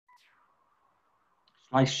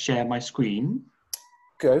I share my screen.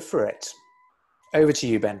 Go for it. Over to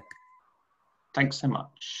you, Ben. Thanks so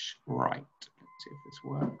much. Right, let's see if this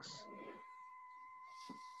works.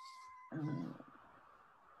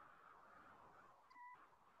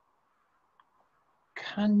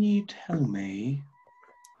 Can you tell me?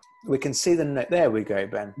 We can see the note. There we go,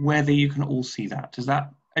 Ben. Whether you can all see that. Is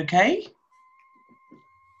that okay?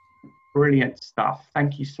 Brilliant stuff.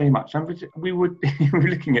 Thank you so much. We were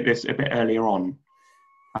looking at this a bit earlier on,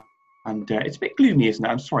 and it's a bit gloomy, isn't it?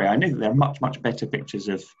 I'm sorry. I know that there are much, much better pictures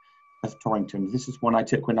of Torrington. This is one I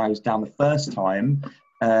took when I was down the first time,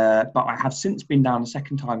 but I have since been down the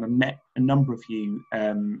second time and met a number of you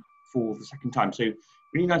for the second time. So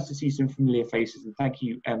really nice to see some familiar faces, and thank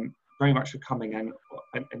you very much for coming, and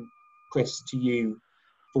Chris, to you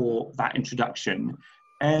for that introduction.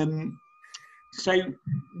 So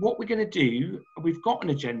what we're going to do, we've got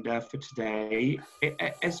an agenda for today.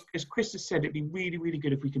 As Chris has said, it'd be really, really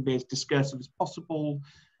good if we can be as discursive as possible.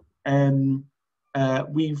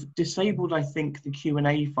 We've disabled, I think, the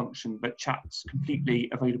Q&A function, but chat's completely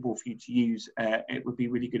available for you to use. It would be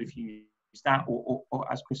really good if you use that, or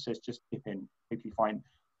as Chris says, just dip in. Totally fine.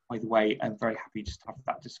 Either way, I'm very happy just to have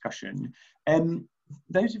that discussion.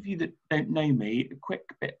 Those of you that don't know me, a quick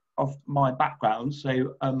bit of my background.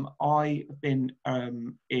 So I have been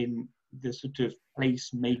in the sort of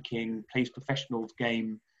place professionals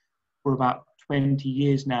game for about 20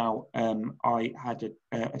 years now. I had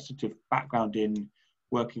a sort of background in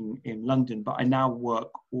working in London, but I now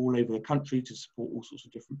work all over the country to support all sorts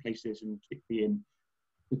of different places, and particularly in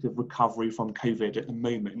sort of recovery from COVID at the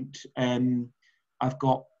moment. I've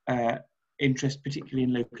got interest particularly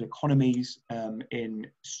in local economies. I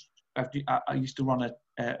used to run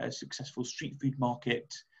a successful street food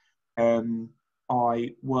market.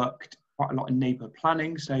 I worked quite a lot in neighbourhood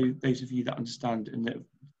planning. So those of you that understand and that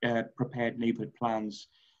have prepared neighbourhood plans,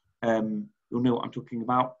 you'll know what I'm talking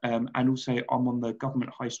about. And also I'm on the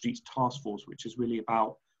Government High Streets Task Force, which is really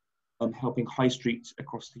about helping high streets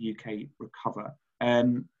across the UK recover.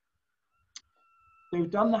 So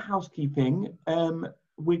we've done the housekeeping.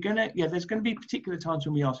 There's gonna be particular times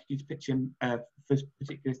when we ask you to pitch in for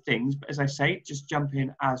particular things, but as I say, just jump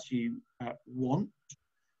in as you want.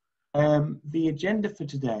 The agenda for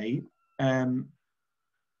today, so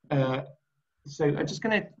I'm just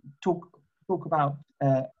gonna talk about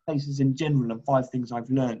places in general and 5 things I've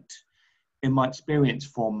learnt in my experience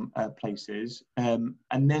from places. And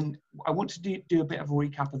then I want to do a bit of a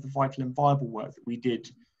recap of the vital and viable work that we did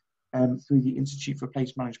through the Institute for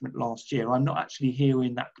Place Management last year. I'm not actually here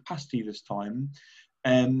in that capacity this time,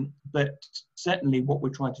 but certainly what we're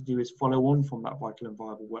trying to do is follow on from that vital and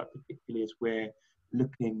viable work, particularly as we're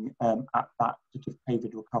looking at that sort of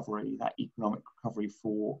COVID recovery, that economic recovery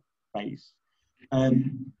for place.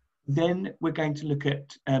 Then we're going to look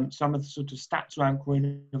at some of the sort of stats around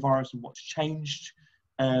coronavirus and what's changed,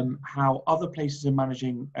 how other places are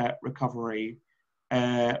managing recovery.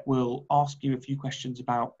 We'll ask you a few questions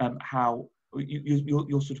about how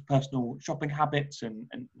your sort of personal shopping habits and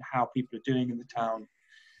how people are doing in the town,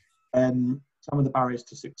 some of the barriers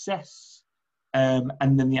to success,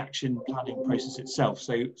 and then the action planning process itself.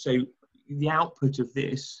 So the output of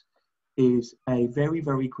this is a very,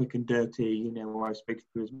 very quick and dirty, where I speak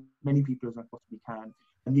to as many people as I possibly can,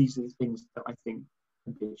 and these are the things that I think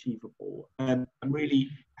can be achievable. I'm really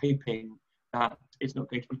hoping that it's not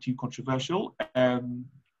going to be too controversial.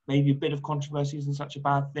 Maybe a bit of controversy isn't such a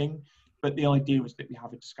bad thing, but the idea is that we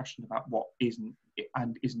have a discussion about what isn't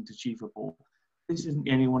and isn't achievable. This isn't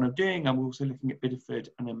the only one I'm doing. I'm also looking at Bideford,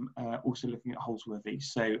 and I'm also looking at Holsworthy.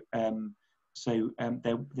 So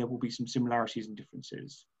there will be some similarities and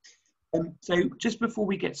differences. So just before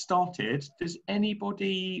we get started, does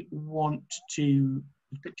anybody want to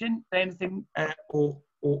pitch in, say anything, or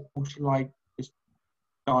shall I just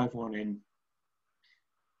dive on in?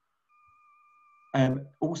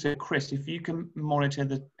 Also, Chris, if you can monitor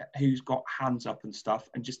who's got hands up and stuff,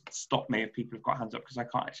 and just stop me if people have got hands up, because I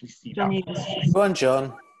can't actually see that. Go on,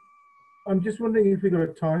 John. I'm just wondering if we've got a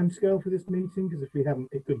time scale for this meeting, because if we haven't,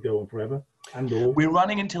 it could go on forever. We're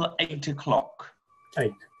running until 8 o'clock.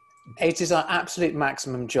 8. 8 is our absolute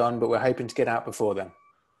maximum, John, but we're hoping to get out before then.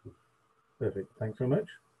 Perfect. Thanks very much.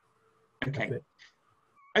 Okay.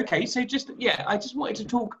 Okay. So I just wanted to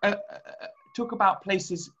talk about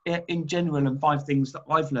places in general, and 5 things that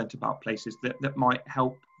I've learned about places that might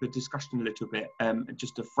help the discussion a little bit,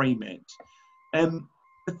 just to frame it. The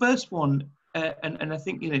first one, and I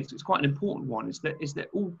think it's quite an important one, is that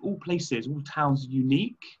all places, all towns are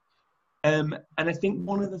unique. And I think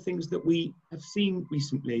one of the things that we have seen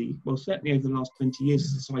recently, well, certainly over the last 20 years,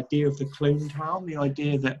 is this idea of the clone town, the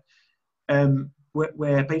idea that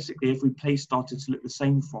where basically every place started to look the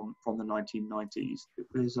same from the 1990s.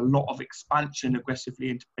 There's a lot of expansion aggressively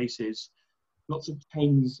into places, lots of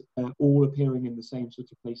chains all appearing in the same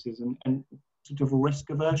sort of places, and sort of a risk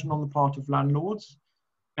aversion on the part of landlords.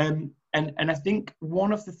 And I think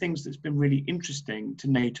one of the things that's been really interesting to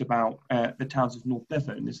note about the towns of North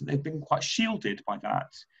Devon is that they've been quite shielded by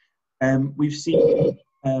that. We've seen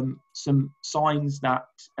some signs that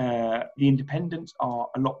the independents are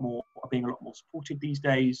being a lot more supported these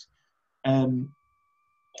days, and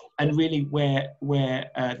really where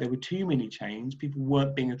there were too many chains, people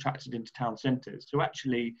weren't being attracted into town centres. So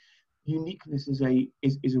actually, uniqueness is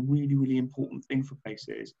a really important thing for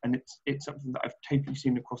places, and it's something that I've totally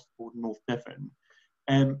seen across the board in North Devon.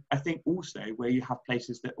 I think also where you have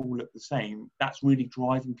places that all look the same, that's really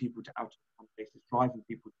driving people to out of town places, driving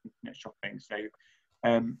people to internet shopping. So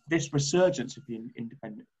this resurgence of being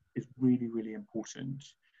independent is really important.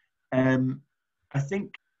 I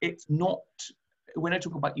think it's not, when I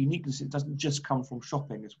talk about uniqueness, it doesn't just come from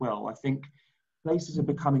shopping as well. I think places are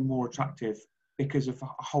becoming more attractive because of a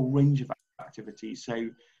whole range of activities. So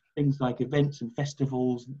things like events and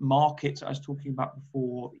festivals, markets I was talking about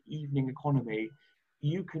before, the evening economy.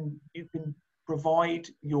 You can provide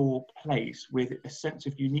your place with a sense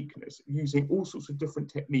of uniqueness using all sorts of different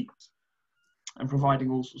techniques and providing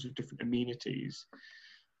all sorts of different amenities.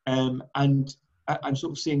 And I'm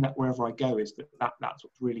sort of seeing that wherever I go, is that's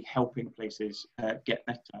what's really helping places get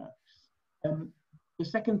better. The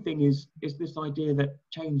second thing is this idea that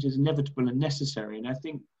change is inevitable and necessary. And I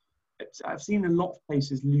think I've seen a lot of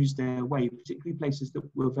places lose their way, particularly places that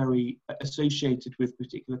were very associated with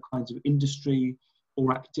particular kinds of industry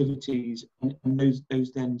or activities, and those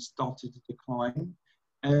then started to decline.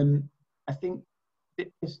 I think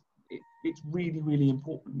it's really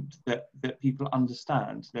important that people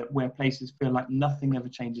understand that where places feel like nothing ever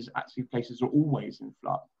changes, actually places are always in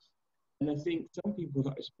flux. And I think some people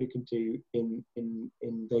that I've spoken to in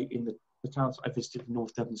the towns I've visited in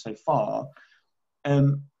North Devon so far,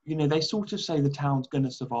 you know, they sort of say the town's going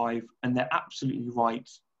to survive, and they're absolutely right.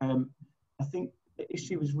 I think the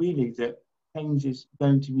issue is really that change is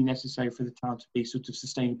going to be necessary for the town to be sort of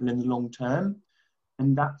sustainable in the long term,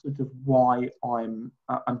 and that's sort of why I'm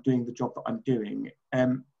doing the job that I'm doing.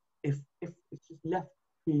 If it's just left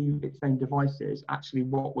to its own devices, actually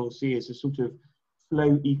what we'll see is a sort of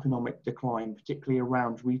slow economic decline, particularly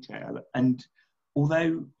around retail. And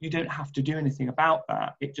although you don't have to do anything about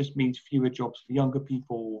that, it just means fewer jobs for younger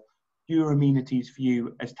people, fewer amenities for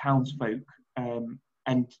you as townsfolk, and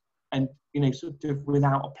you know, sort of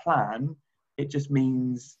without a plan, it just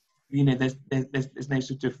means, you know, there's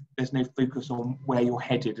no focus on where you're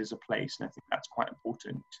headed as a place, and I think that's quite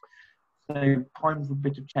important. So time for a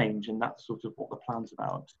bit of change, and that's sort of what the plan's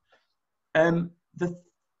about. The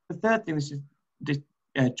third thing, this is this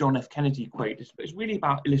John F. Kennedy quote, it's really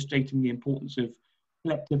about illustrating the importance of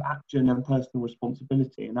collective action and personal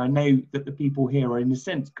responsibility. And I know that the people here are, in a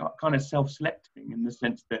sense, kind of self-selecting, in the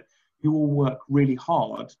sense that you all work really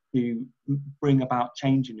hard to bring about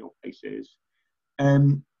change in your places.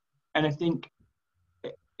 And I think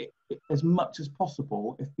as much as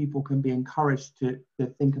possible, if people can be encouraged to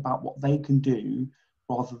think about what they can do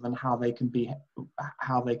rather than how they can be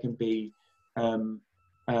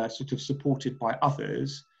sort of supported by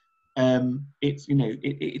others, it's, you know,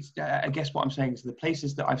 it's I guess what I'm saying is the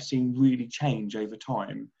places that I've seen really change over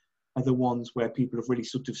time are the ones where people have really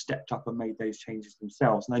sort of stepped up and made those changes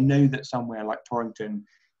themselves. And I know that somewhere like Torrington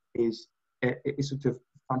is sort of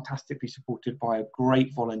fantastically supported by a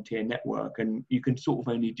great volunteer network, and you can sort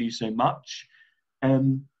of only do so much.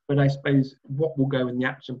 But I suppose what will go in the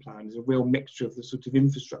action plan is a real mixture of the sort of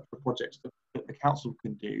infrastructure projects that the council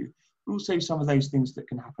can do, but also some of those things that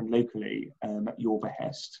can happen locally at your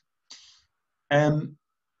behest.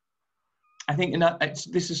 I think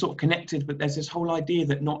this is sort of connected, but there's this whole idea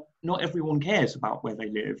that not everyone cares about where they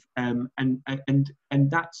live, and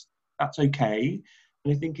that's okay.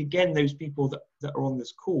 And I think, again, those people that are on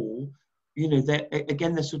this call, you know, they're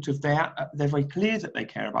very clear that they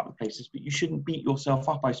care about the places, but you shouldn't beat yourself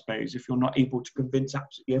up, I suppose, if you're not able to convince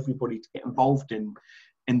absolutely everybody to get involved in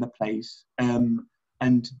the place. And,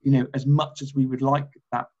 you know, as much as we would like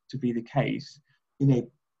that to be the case, you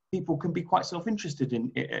know, people can be quite self-interested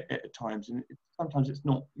in it at times, and sometimes it's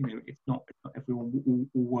not, you know, it's not everyone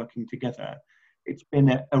all working together. It's been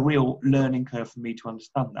a real learning curve for me to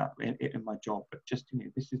understand that in my job. But just, you know,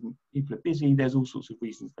 this isn't, people are busy. There's all sorts of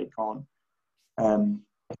reasons they can't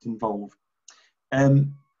get involved.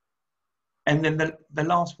 And then the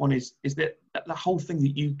last one is that the whole thing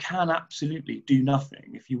that you can absolutely do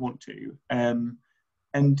nothing if you want to.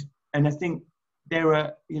 And I think there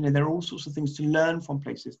are all sorts of things to learn from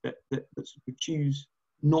places that sort of choose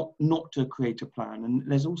not to create a plan, and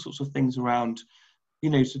there's all sorts of things around,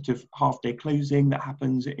 sort of half-day closing that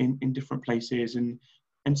happens in different places, and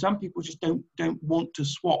some people just don't want to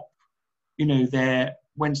swap, their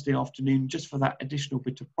Wednesday afternoon just for that additional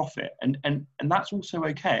bit of profit, and that's also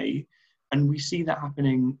okay, and we see that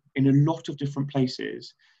happening in a lot of different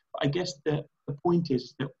places. But I guess the point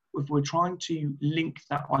is that if we're trying to link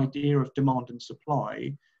that idea of demand and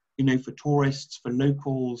supply, for tourists, for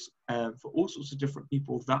locals, for all sorts of different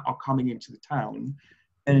people that are coming into the town,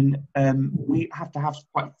 and we have to have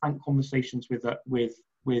quite frank conversations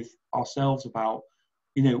with ourselves about,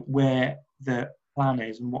 where the plan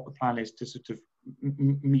is and what the plan is to sort of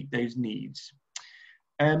meet those needs.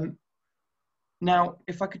 Now,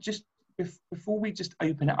 if I could just, before we just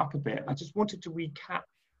open it up a bit, I just wanted to recap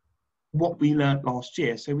what we learned last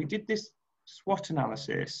year. So we did this SWOT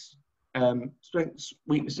analysis, strengths,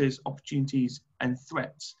 weaknesses, opportunities, and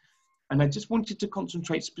threats. And I just wanted to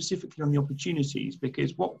concentrate specifically on the opportunities,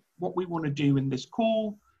 because what we want to do in this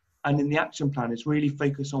call and in the action plan is really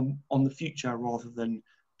focus on the future rather than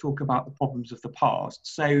talk about the problems of the past.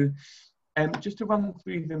 So just to run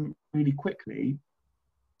through them really quickly,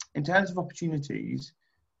 in terms of opportunities,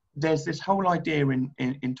 there's this whole idea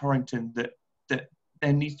in Torrington that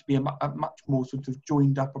there needs to be a much more sort of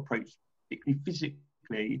joined up approach, particularly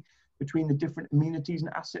physically, between the different amenities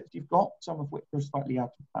and assets you've got, some of which are slightly out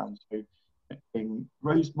of town. So in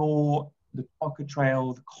Rosemore, the Parker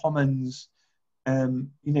Trail, the Commons,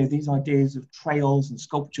 these ideas of trails and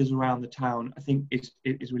sculptures around the town, I think is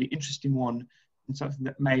a really interesting one, and something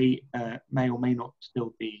that may or may not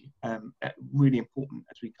still be really important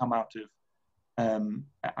as we come out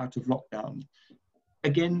of lockdown.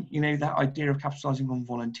 Again, that idea of capitalising on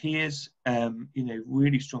volunteers,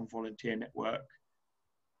 really strong volunteer network.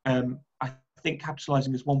 I think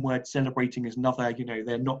capitalising is one word, celebrating is another.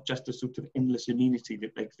 They're not just a sort of endless amenity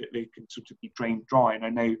that they can sort of be drained dry. And I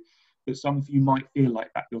know that some of you might feel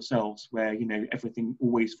like that yourselves, where everything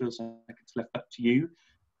always feels like it's left up to you.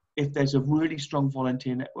 If there's a really strong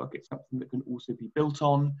volunteer network, it's something that can also be built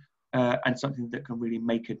on, and something that can really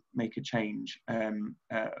make a change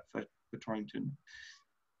for Torrington.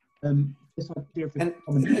 This idea of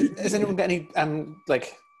has anyone got any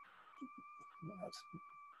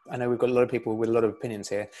I know we've got a lot of people with a lot of opinions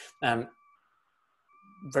here.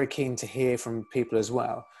 Very keen to hear from people as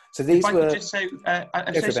well. So these were. Just say,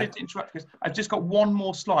 I'm so sorry to interrupt, because I've just got one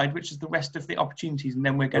more slide, which is the rest of the opportunities, and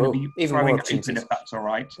then we're going to be throwing it open, if that's all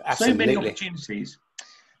right. Absolutely. So many opportunities.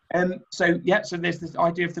 So there's this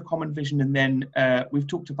idea of the common vision, and then we've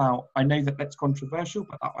talked about, I know that that's controversial,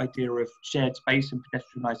 but that idea of shared space and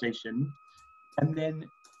pedestrianisation, and then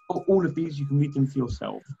all of these, you can read them for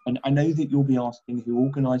yourself. And I know that you'll be asking who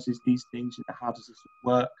organises these things, how does this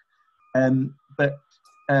work? But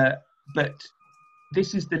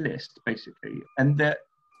this is the list, basically. And the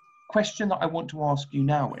question that I want to ask you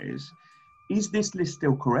now is this list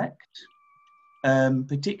still correct?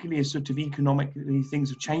 Particularly as sort of economically things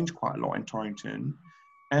have changed quite a lot in Torrington.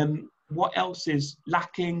 What else is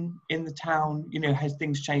lacking in the town? Has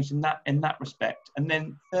things changed in that respect? And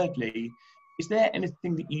then thirdly, is there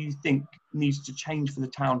anything that you think needs to change for the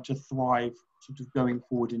town to thrive sort of going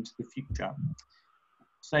forward into the future?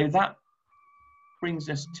 So that brings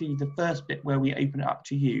us to the first bit where we open it up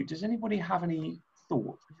to you. Does anybody have any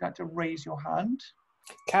thoughts? Would you like to raise your hand?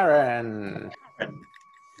 Karen. Can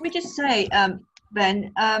we just say,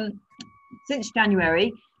 Ben, since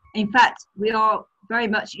January, in fact, we are very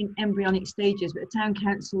much in embryonic stages, but the Town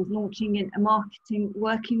Council is launching a marketing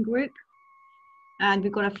working group. And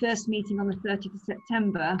we've got our first meeting on the 30th of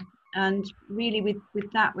September. And really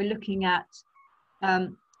with that, we're looking at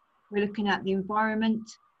the environment,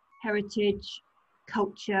 heritage,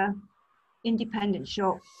 culture, independent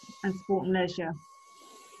shop, and sport and leisure.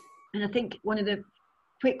 And I think one of the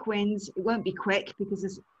quick wins, it won't be quick because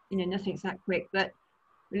there's, nothing's that quick, but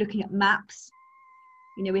we're looking at maps.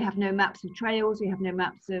 We have no maps of trails, we have no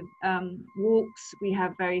maps of walks, we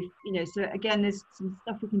have so again, there's some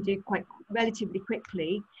stuff we can do quite relatively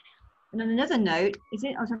quickly. And on another note, I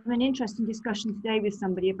was having an interesting discussion today with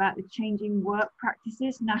somebody about the changing work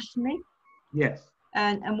practices nationally. Yes.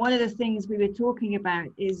 And one of the things we were talking about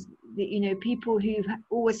is that, people who've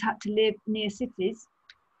always had to live near cities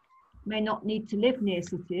may not need to live near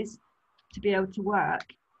cities to be able to work.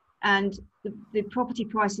 And the property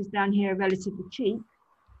prices down here are relatively cheap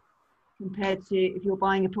compared to if you're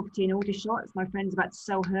buying a property in Aldershot. My friend's about to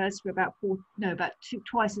sell hers for about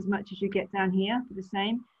twice as much as you get down here for the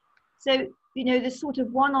same. So, there's sort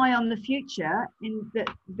of one eye on the future in that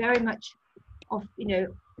very much of,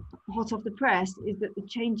 hot off the press is that the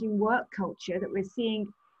changing work culture that we're seeing,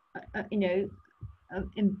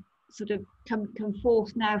 in sort of come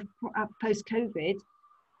forth now post-COVID,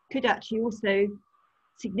 could actually also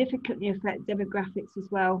significantly affect demographics as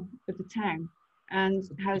well of the town, and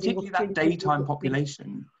housing, particularly that daytime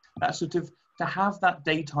population. That sort of, to have that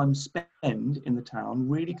daytime spend in the town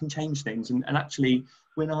really can change things. And actually,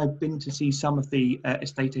 when I've been to see some of the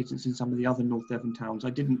estate agents in some of the other North Devon towns, I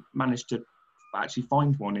didn't manage to actually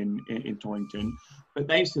find one in Torrington, but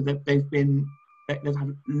they said that they've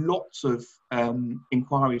had lots of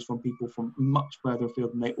inquiries from people from much further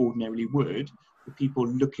afield than they ordinarily would, for people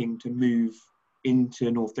looking to move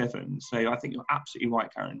into North Devon. So I think you're absolutely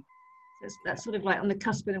right, Karen. That's sort of like on the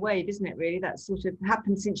cusp of the wave, isn't it, really? That's sort of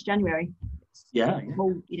happened since January. Yeah.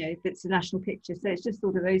 Whole, it's a national picture. So it's just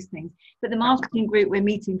sort of those things. But the marketing group, we're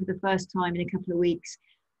meeting for the first time in a couple of weeks.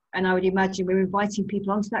 And I would imagine we're inviting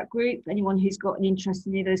people onto that group. Anyone who's got an interest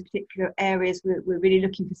in any of those particular areas, we're really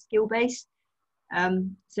looking for skill-based.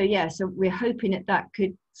 So we're hoping that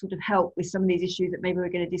could sort of help with some of these issues that maybe we're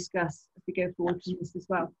going to discuss as we go forward from this as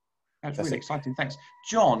well. That's really exciting. Thanks.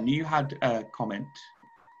 John, you had a comment.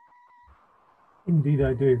 Indeed,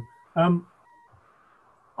 I do. I'm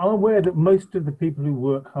aware that most of the people who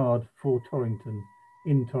work hard for Torrington,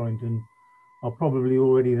 in Torrington, are probably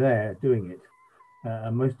already there doing it.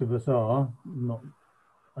 And most of us are, not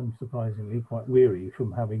unsurprisingly, quite weary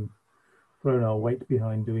from having thrown our weight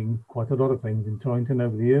behind doing quite a lot of things in Torrington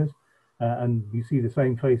over the years. And we see the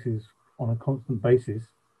same faces on a constant basis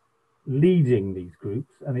leading these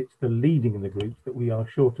groups, and it's the leading in the groups that we are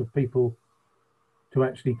short of people to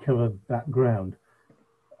actually cover that ground.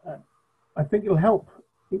 I think it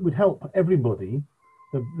would help everybody.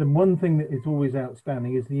 The one thing that is always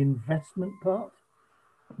outstanding is the investment part.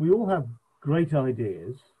 We all have great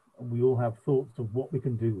ideas and we all have thoughts of what we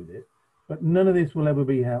can do with it, but none of this will ever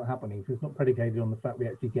be happening if it's not predicated on the fact we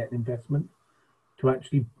actually get investment to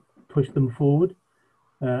actually push them forward.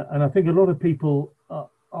 And I think a lot of people are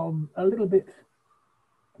a little bit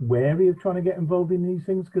wary of trying to get involved in these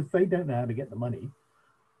things because they don't know how to get the money,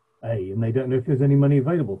 and they don't know if there's any money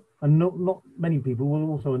available. And not many people will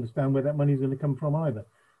also understand where that money is going to come from either.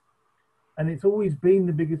 And it's always been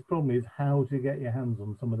the biggest problem is how to get your hands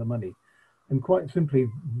on some of the money. And quite simply,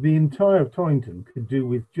 the entire of Torrington could do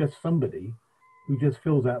with just somebody who just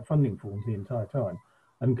fills out funding forms the entire time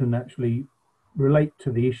and can actually relate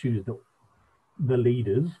to the issues that the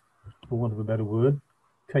leaders, for want of a better word,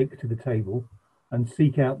 take to the table and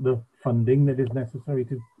seek out the funding that is necessary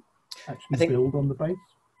to actually build on the base.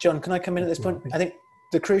 John, can I come in at this point? I think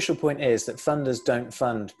the crucial point is that funders don't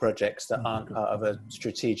fund projects that aren't part of a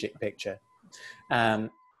strategic picture.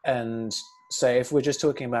 And so if we're just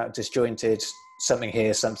talking about disjointed, something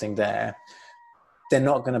here, something there, they're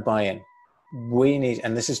not going to buy in. We need,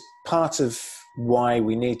 and this is part of why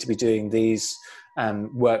we need to be doing these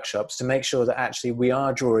workshops, to make sure that actually we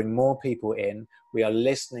are drawing more people in, we are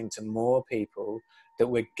listening to more people, that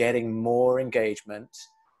we're getting more engagement,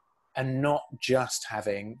 and not just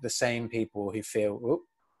having the same people who feel, oh,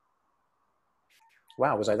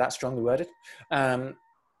 wow, was I that strongly worded?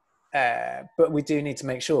 But we do need to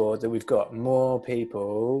make sure that we've got more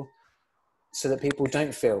people so that people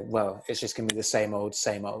don't feel, well, it's just going to be the same old,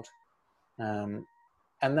 same old. And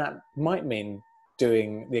that might mean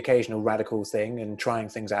doing the occasional radical thing and trying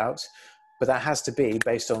things out, but that has to be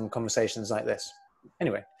based on conversations like this.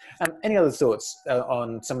 Anyway, any other thoughts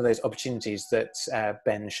on some of those opportunities that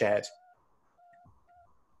Ben shared?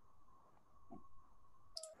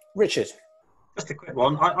 Richard. Just a quick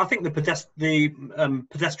one. I think the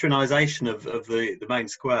pedestrianisation of the main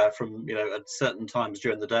square from at certain times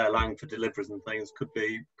during the day, allowing for deliveries and things, could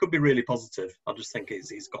be really positive. I just think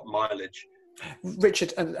he's got mileage.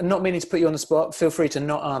 Richard, and not meaning to put you on the spot, feel free to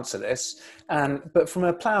not answer this. But from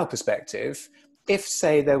a plough perspective, if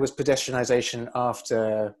say there was pedestrianisation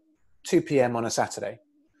after 2 p.m. on a Saturday,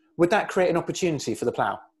 would that create an opportunity for the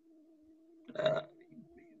plough?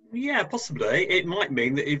 Yeah, possibly. It might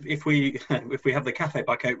mean that if we have the cafe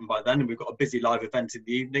back open by then and we've got a busy live event in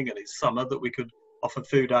the evening and it's summer, that we could offer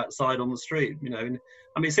food outside on the street. I mean,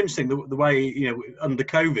 it's interesting the way under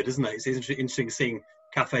COVID, isn't it? It's interesting seeing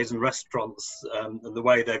cafes and restaurants and the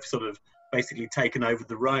way they've sort of basically taken over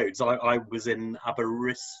the roads. I was in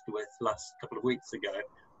Aberystwyth last couple of weeks ago,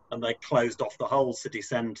 and they closed off the whole city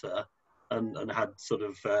centre. And had sort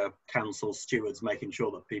of council stewards making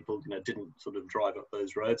sure that people didn't sort of drive up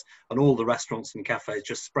those roads, and all the restaurants and cafes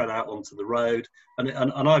just spread out onto the road. And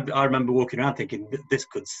I remember walking around thinking this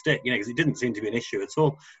could stick, because it didn't seem to be an issue at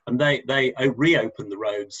all. And they reopened the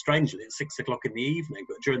road strangely at 6 o'clock in the evening,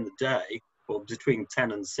 but during the day, or between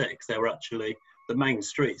 10 and 6, they were actually the main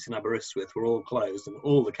streets in Aberystwyth were all closed, and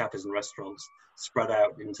all the cafes and restaurants spread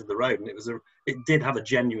out into the road, and it did have a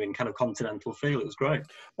genuine kind of continental feel. It was great.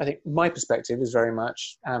 I think my perspective is very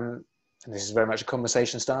much, and this is very much a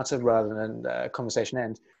conversation starter rather than a conversation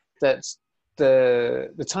end, that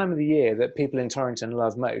the time of the year that people in Torrington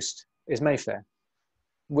love most is Mayfair,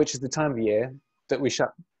 which is the time of year that we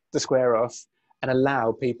shut the square off and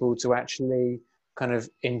allow people to actually kind of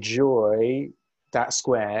enjoy that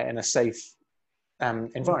square in a safe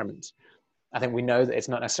environment. I think we know that it's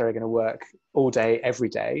not necessarily going to work all day, every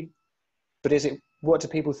day, but what do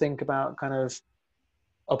people think about kind of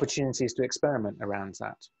opportunities to experiment around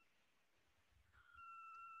that?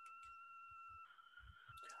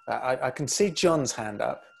 I can see John's hand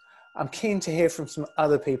up. I'm keen to hear from some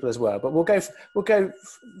other people as well, but we'll go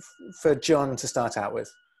for John to start out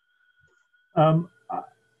with.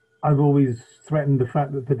 I've always threatened the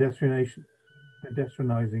fact that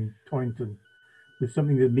pedestrianising Torrington is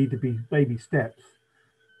something that need to be baby steps,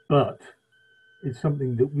 but it's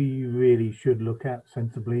something that we really should look at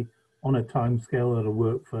sensibly on a timescale that'll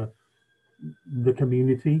work for the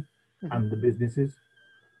community and the businesses,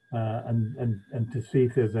 and to see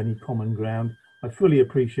if there's any common ground. I fully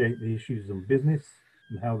appreciate the issues of business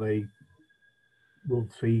and how they will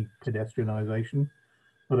see pedestrianisation,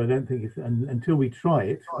 but I don't think until we try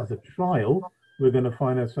it as a trial, we're going to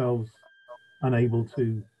find ourselves unable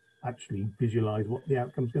to actually visualise what the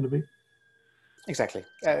outcome's going to be. Exactly.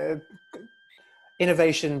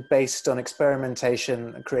 Innovation based on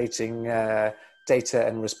experimentation, creating data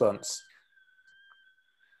and response.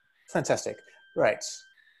 Fantastic. Right.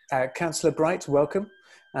 Councillor Bright, welcome.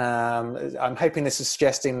 I'm hoping this is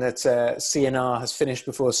suggesting that CNR has finished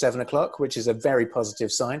before 7 o'clock, which is a very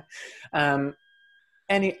positive sign.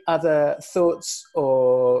 Any other thoughts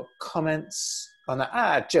or comments on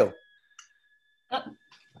that? Jill.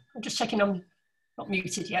 I'm just checking I'm not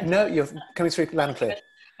muted yet. No, you're coming through loud and clear.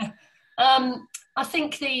 I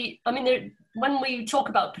think when we talk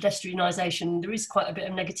about pedestrianisation, there is quite a bit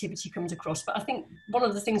of negativity comes across, but I think one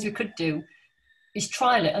of the things we could do is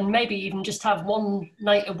trial it, and maybe even just have one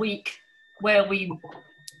night a week where we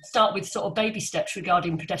start with sort of baby steps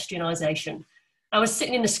regarding pedestrianisation. I was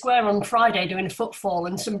sitting in the square on Friday doing a footfall,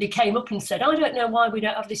 and somebody came up and said, I don't know why we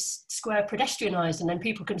don't have this square pedestrianised, and then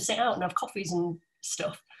people can sit out and have coffees and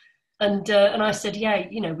stuff. And I said, yeah,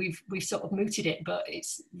 you know, we've sort of mooted it, but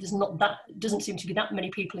doesn't seem to be that many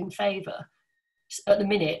people in favour at the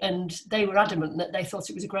minute, and they were adamant that they thought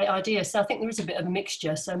it was a great idea. So I think there is a bit of a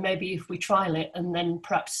mixture. So maybe if we trial it and then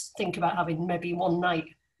perhaps think about having maybe one night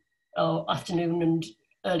or afternoon and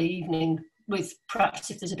early evening with perhaps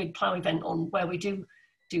if there's a big plough event on where we do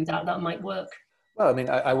that might work. Well, I mean,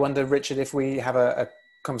 I wonder, Richard, if we have a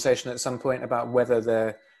conversation at some point about whether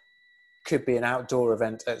there could be an outdoor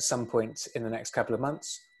event at some point in the next couple of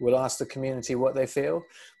months. We'll ask the community what they feel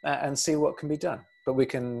and see what can be done. But we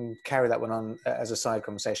can carry that one on as a side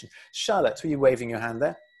conversation. Charlotte, were you waving your hand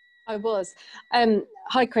there? I was.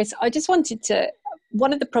 Hi, Chris. I just wanted to,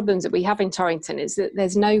 one of the problems that we have in Torrington is that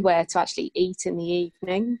there's nowhere to actually eat in the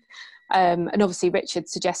evening. And obviously Richard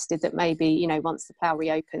suggested that maybe, you know, once the plough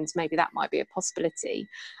reopens, maybe that might be a possibility.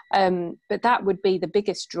 But that would be the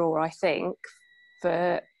biggest draw, I think,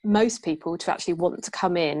 for most people to actually want to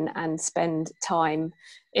come in and spend time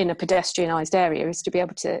in a pedestrianised area, is to be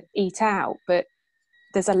able to eat out. But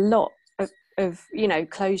there's a lot of you know,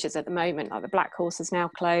 closures at the moment, like the Black Horse is now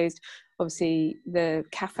closed. Obviously the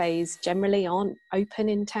cafes generally aren't open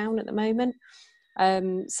in town at the moment.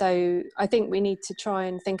 So I think we need to try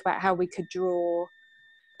and think about how we could draw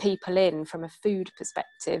people in from a food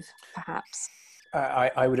perspective, perhaps.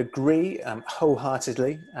 I would agree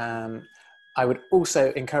wholeheartedly. I would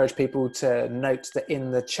also encourage people to note that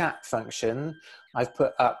in the chat function, I've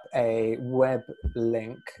put up a web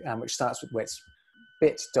link which starts with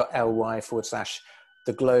bit.ly/the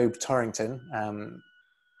Globe Torrington.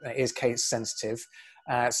 It is case sensitive.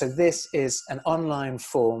 So this is an online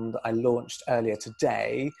form that I launched earlier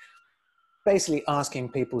today, basically asking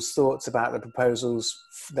people's thoughts about the proposals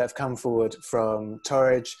that have come forward from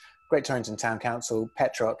Torridge, Great Torrington Town Council,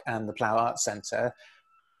 Petrock and the Plough Arts Centre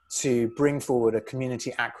to bring forward a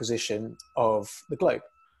community acquisition of the Globe.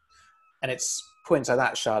 And it's points like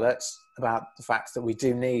that, Charlotte, about the fact that we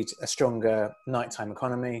do need a stronger nighttime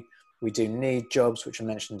economy. We do need jobs, which were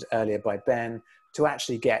mentioned earlier by Ben, to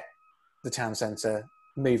actually get the town centre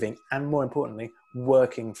moving and, more importantly,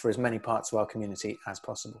 working for as many parts of our community as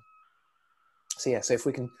possible. So yeah, so if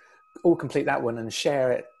we can all complete that one and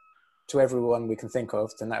share it to everyone we can think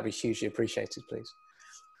of, then that would be hugely appreciated, please.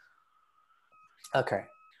 Okay,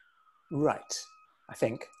 right. I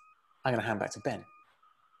think I'm going to hand back to Ben.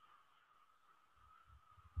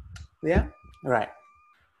 Yeah, right.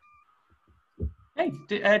 Hey,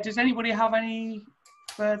 does anybody have any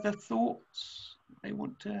further thoughts they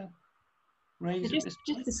want to raise So at this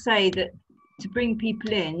just point? to say that to bring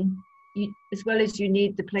people in, you, as well as you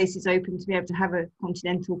need the places open to be able to have a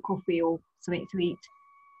continental coffee or something to eat,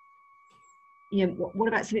 you know, what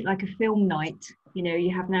about something like a film night? You know,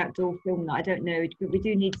 you have an outdoor film night. I don't know, but we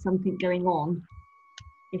do need something going on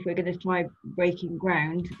if we're going to try breaking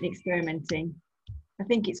ground and experimenting. I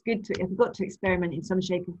think it's good to, we've got to experiment in some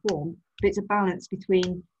shape or form, but it's a balance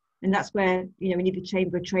between, and that's where, you know, we need the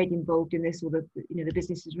Chamber of Trade involved in this, or the, you know, the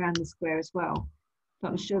businesses around the square as well. But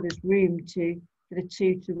I'm sure there's room for the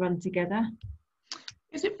two to run together.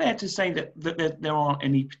 Is it fair to say that there aren't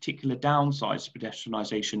any particular downsides to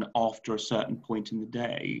pedestrianisation after a certain point in the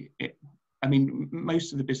day? I mean,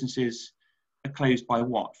 most of the businesses are closed by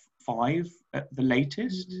what, 5 at the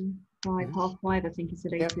latest? 5:30, I think is the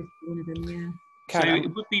latest one of them, yeah. So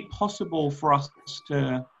it would be possible for us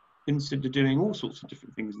to consider doing all sorts of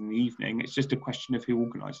different things in the evening. It's just a question of who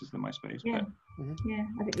organises them, I suppose. Yeah, but, yeah.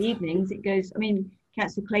 I think the evenings it goes. I mean,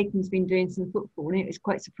 Councillor Clayton's been doing some football, and it was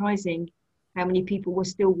quite surprising how many people were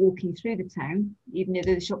still walking through the town, even though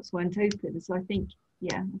the shops weren't open. So I think,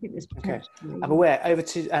 yeah, I think there's potential. Okay, I'm aware. Over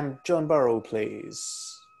to John Burrell,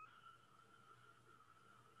 please.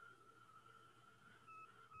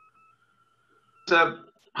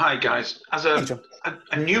 Hi guys, as a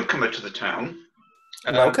newcomer to the town,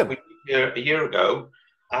 welcome. we moved here a year ago.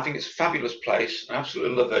 I think it's a fabulous place. I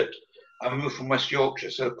absolutely love it. I moved from West Yorkshire,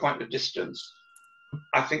 so quite a distance.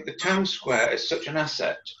 I think the town square is such an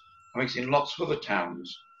asset. I've seen lots of other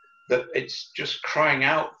towns that it's just crying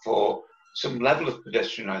out for some level of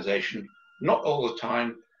pedestrianisation, not all the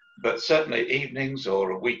time, but certainly evenings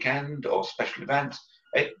or a weekend or special events.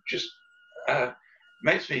 It just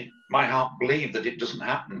makes my heart bleed that it doesn't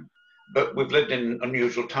happen. But we've lived in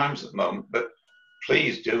unusual times at the moment, but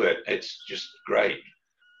please do it. It's just great.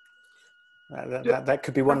 That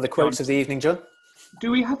could be one of the quotes of the evening, John. Do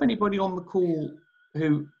we have anybody on the call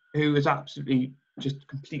who is absolutely just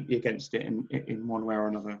completely against it in one way or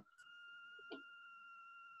another?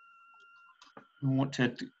 I want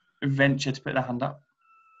to venture to put their hand up.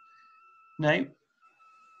 No?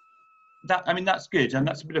 That's good, and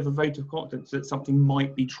that's a bit of a vote of confidence that something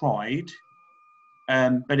might be tried.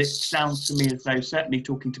 But it sounds to me as though, certainly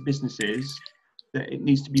talking to businesses, that it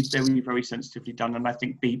needs to be very, very sensitively done. And I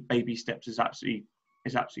think baby steps is absolutely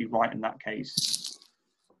right in that case.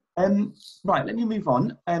 Right, let me move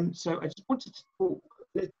on. So I just wanted to talk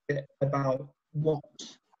a little bit about what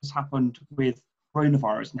has happened with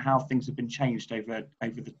coronavirus and how things have been changed over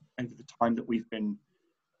the time that we've been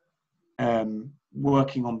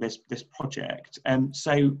working on this project.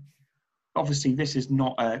 So obviously this is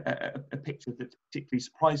not a picture that's particularly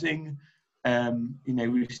surprising. You know,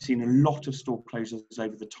 we've seen a lot of store closures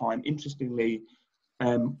over the time. Interestingly,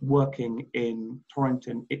 working in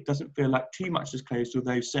Torrington, it doesn't feel like too much is closed,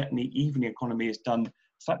 although certainly evening economy has done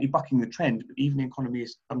slightly bucking the trend, but evening economy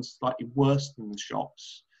has done slightly worse than the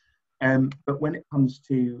shops. But when it comes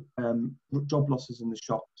to job losses in the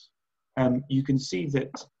shops, you can see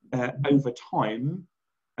that over time,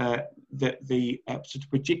 that the sort of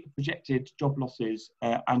projected job losses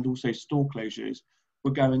and also store closures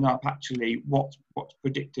were going up. Actually, what's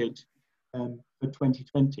predicted for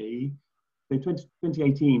 2020, so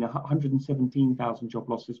 2018, 117,000 job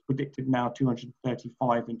losses, predicted now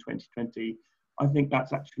 235 in 2020. I think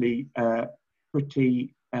that's actually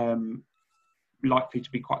pretty likely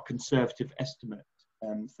to be quite a conservative estimate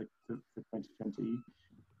for 2020.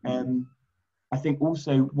 I think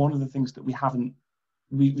also one of the things that we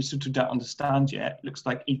sort of don't understand yet, looks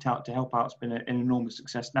like Eat Out to Help Out has been an enormous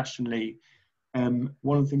success nationally.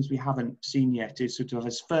 One of the things we haven't seen yet is sort of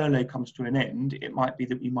as furlough comes to an end, it might be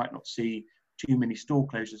that we might not see too many store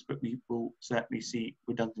closures, but we will certainly see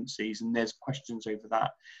redundancies, and there's questions over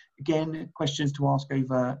that. Again, questions to ask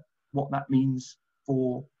over what that means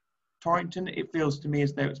for Torrington. It feels to me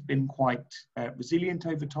as though it's been quite resilient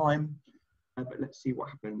over time, but let's see what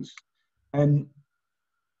happens.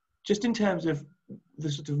 Just in terms of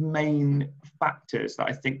the sort of main factors that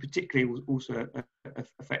I think particularly will also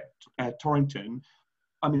affect Torrington,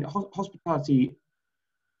 I mean, hospitality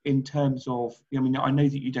in terms of, I mean, I know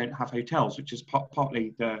that you don't have hotels, which is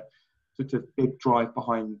partly the sort of big drive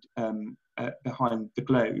behind the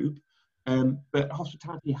globe, but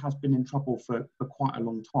hospitality has been in trouble for quite a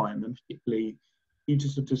long time, and particularly due to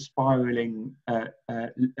sort of spiralling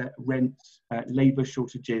rents, labour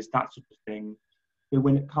shortages, that sort of thing. So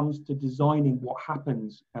when it comes to designing what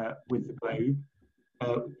happens with the globe,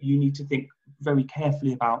 you need to think very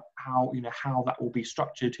carefully about how that will be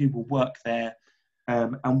structured, who will work there,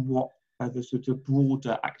 and what are the sort of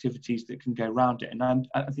broader activities that can go around it. And I'm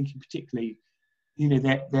thinking particularly, you know,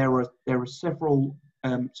 there are several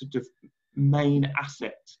sort of main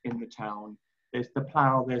assets in the town. There's the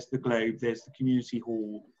plough, there's the globe, there's the community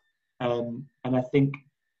hall, and I think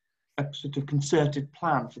a sort of concerted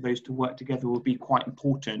plan for those to work together will be quite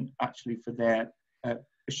important, actually, for their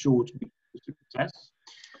assured success.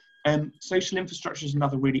 Social infrastructure is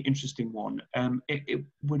another really interesting one. It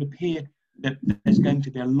would appear that there's going to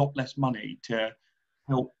be a lot less money to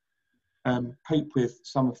help cope with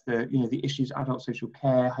some of the, you know, the issues, adult social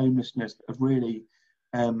care, homelessness, that have really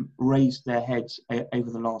raised their heads over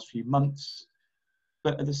the last few months.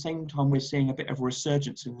 But at the same time, we're seeing a bit of a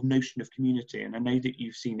resurgence in the notion of community, and I know that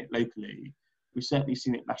you've seen it locally. We've certainly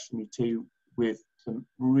seen it nationally too, with some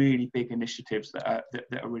really big initiatives that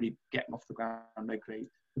are really getting off the ground locally,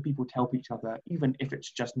 for people to help each other, even if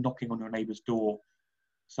it's just knocking on your neighbour's door,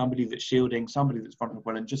 somebody that's shielding, somebody that's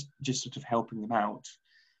vulnerable, and just sort of helping them out.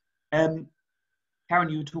 Karen,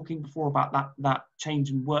 you were talking before about that change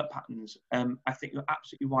in work patterns. I think you're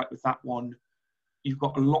absolutely right with that one. You've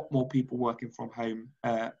got a lot more people working from home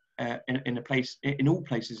in all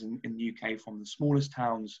places in the UK, from the smallest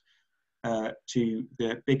towns to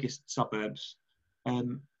the biggest suburbs.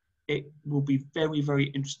 It will be very, very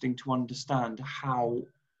interesting to understand how,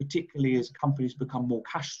 particularly as companies become more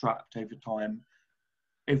cash strapped over time,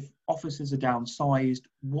 if offices are downsized,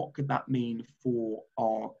 what could that mean for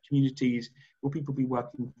our communities? Will people be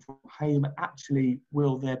working from home? Actually,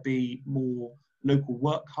 will there be more local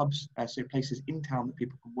work hubs, so places in town that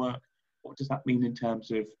people can work? What does that mean in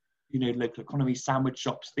terms of, you know, local economy, sandwich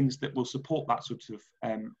shops, things that will support that sort of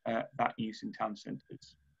that use in town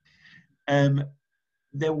centres?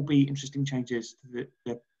 There will be interesting changes to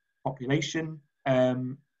the population.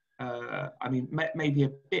 I mean, maybe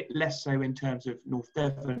a bit less so in terms of North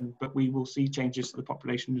Devon, but we will see changes to the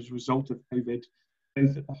population as a result of COVID,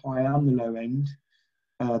 both at the high and the low end,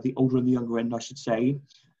 the older and the younger end, I should say.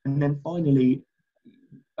 And then finally,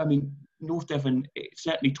 I mean, North Devon,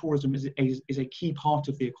 certainly tourism is a key part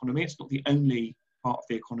of the economy. It's not the only part of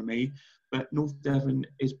the economy, but North Devon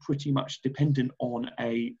is pretty much dependent on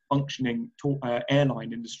a functioning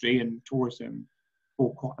airline industry and tourism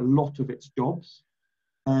for quite a lot of its jobs.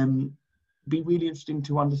 Be really interesting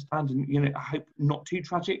to understand, and, you know, I hope not too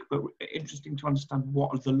tragic, but interesting to understand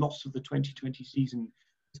what the loss of the 2020 season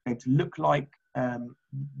is going to look like,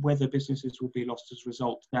 whether businesses will be lost as a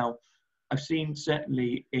result. Now, I've seen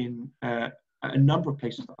certainly in a number of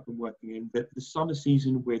places that I've been working in that the summer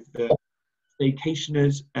season with the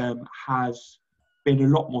vacationers has been a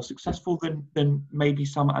lot more successful than maybe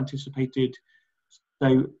some anticipated.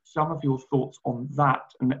 So some of your thoughts on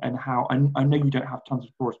that, and how, and I know you don't have tons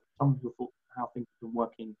of tourists, but some of your thoughts on how things have been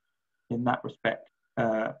working in that respect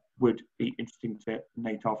would be interesting to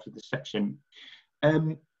note after this section.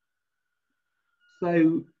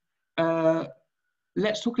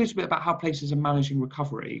 Let's talk a little bit about how places are managing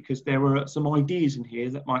recovery, because there are some ideas in here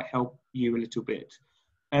that might help you a little bit.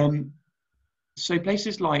 So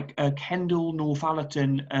places like Kendal,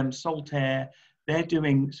 Northallerton, Saltaire, they're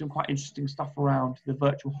doing some quite interesting stuff around the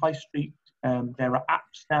virtual high street. There are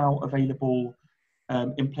apps now available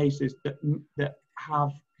in places that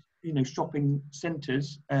have, you know, shopping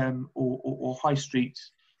centres or high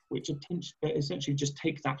streets, which essentially just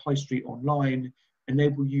take that high street online,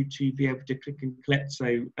 enable you to be able to click and collect.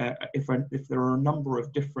 So if there are a number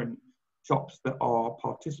of different shops that are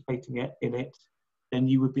participating in it, then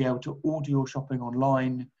you would be able to order your shopping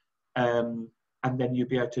online, and then you'd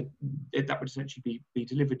be able to, that would essentially be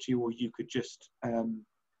delivered to you, or you could just,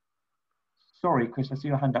 sorry, Chris, I see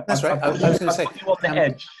your hand up. That's right. I was going to say, you on the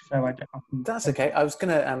edge, so I don't. That's okay. I was going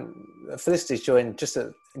to, Felicity's joined just at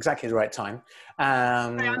exactly the right time.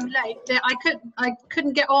 Sorry, I'm late. I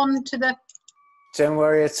couldn't get on to the. Don't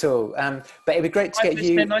worry at all. But it'd be great to get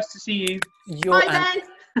you. Nice to see you. Hi,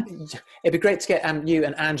 Ben. It'd be great to get you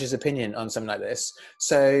and Angie's opinion on something like this.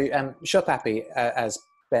 So Shop Appy, as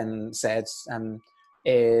Ben said,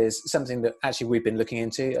 is something that actually we've been looking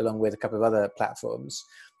into along with a couple of other platforms.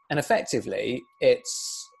 And effectively,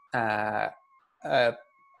 it's a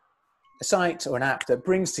site or an app that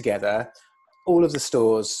brings together all of the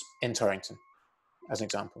stores in Torrington, as an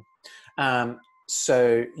example.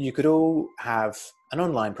 So you could all have an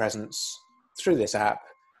online presence through this app.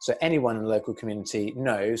 So anyone in the local community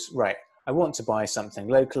knows, right, I want to buy something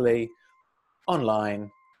locally,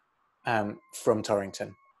 online, from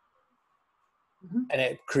Torrington. Mm-hmm. And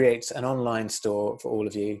it creates an online store for all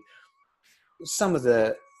of you. Some of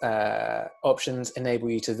the options enable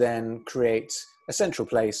you to then create a central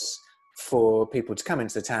place for people to come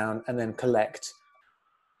into the town and then collect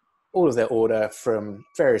all of their order from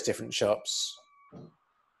various different shops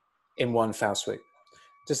in one foul swoop.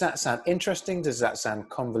 Does that sound interesting? Does that sound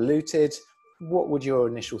convoluted? What would your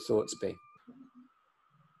initial thoughts be?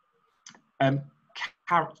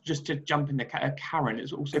 Just to jump in there, Karen,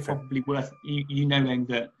 it's also probably worth you knowing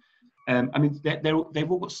that. I mean,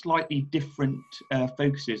 they've all got slightly different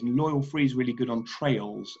focuses, and Loyal Free is really good on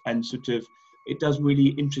trails, and sort of it does really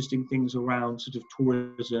interesting things around sort of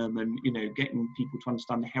tourism and, you know, getting people to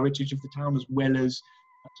understand the heritage of the town as well as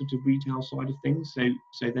sort of retail side of things. So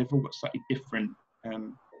they've all got slightly different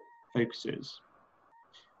focuses.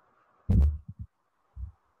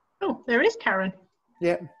 Oh, there is Karen.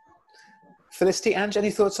 Yeah. Felicity, Ange,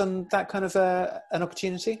 any thoughts on that kind of an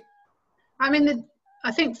opportunity? I mean,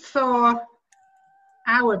 I think for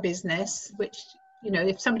our business, which, you know,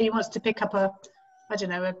 if somebody wants to pick up a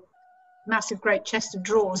massive great chest of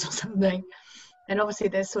drawers or something, and obviously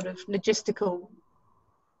there's sort of logistical,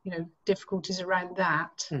 you know, difficulties around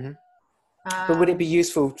that. Mm-hmm. But would it be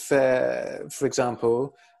useful for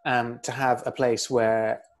example, to have a place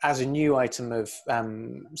where, as a new item of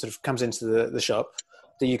sort of comes into the shop,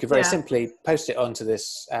 that you could very simply post it onto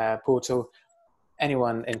this portal.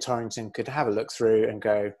 Anyone in Torrington could have a look through and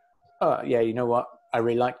go, oh yeah, you know what, I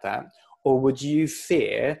really like that. Or would you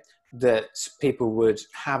fear that people would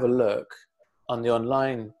have a look on the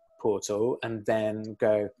online portal and then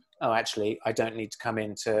go, oh, actually, I don't need to come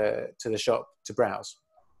into the shop to browse?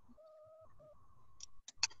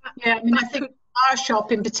 Yeah, I mean, I think our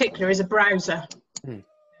shop in particular is a browser,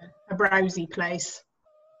 a browsy place.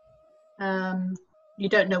 You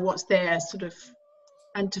don't know what's there, sort of,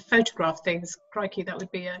 and to photograph things, crikey, that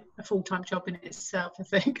would be a full-time job in itself, I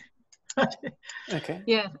think. Okay.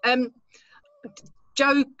 Yeah.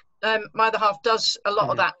 Joe, my other half, does a lot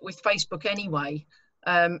of that with Facebook anyway.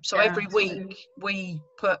 So every week we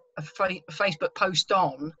put a Facebook post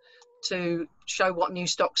on to show what new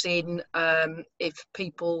stock's in. If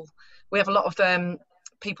people, we have a lot of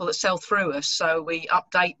people that sell through us, so we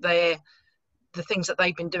update the things that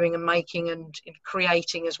they've been doing and making and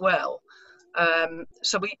creating as well.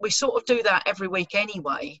 So we sort of do that every week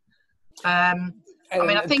anyway. I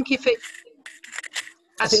mean, I think if it,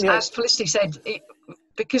 as Felicity said,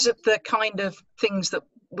 because of the kind of things that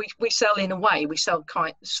we sell, in a way, we sell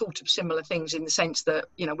sort of similar things in the sense that,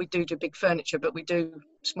 you know, we do big furniture, but we do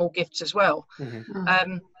small gifts as well.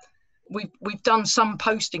 Mm-hmm. We've done some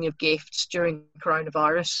posting of gifts during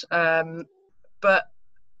coronavirus, but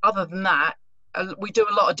other than that, we do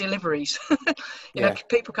a lot of deliveries. you know,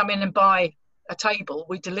 people come in and buy a table,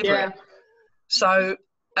 we deliver it. So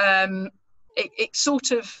it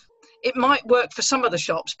sort of, it might work for some of the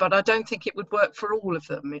shops, but I don't think it would work for all of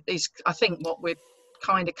them. It is, I think, what we're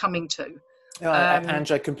kind of coming to.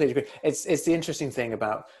 Ange, I completely agree. It's the interesting thing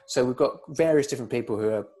about, so we've got various different people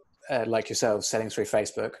who are like yourselves selling through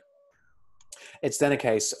Facebook. It's then a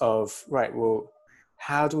case of, right, well,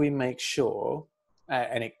 how do we make sure,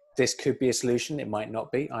 this could be a solution, it might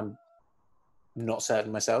not be, I'm not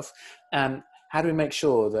certain myself. How do we make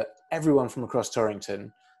sure that everyone from across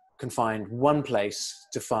Torrington can find one place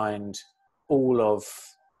to find all of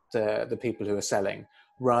the people who are selling,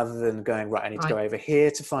 rather than going, right, I need to go over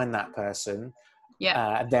here to find that person.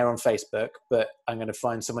 They're on Facebook, but I'm going to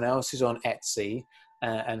find someone else who's on Etsy,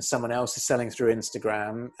 and someone else is selling through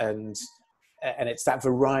Instagram, and it's that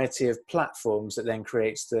variety of platforms that then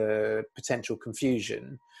creates the potential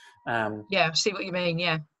confusion. I see what you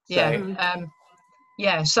mean.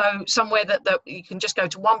 So somewhere that you can just go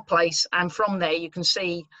to one place, and from there you can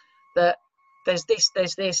see that there's this,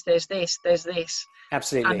 there's this, there's this, there's this.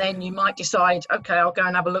 Absolutely. And then you might decide, okay, I'll go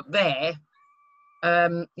and have a look there. I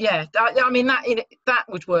mean, that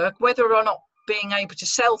would work. Whether or not being able to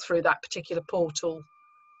sell through that particular portal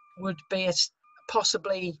would be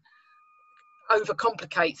possibly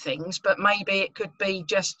overcomplicate things, but maybe it could be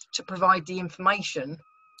just to provide the information.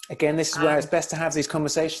 Again, this is where it's best to have these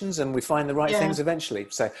conversations and we find the right things eventually.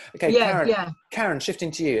 So, okay, Karen, shifting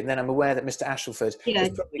to you, and then I'm aware that Mr. Ashleford is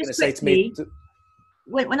probably going to say to me...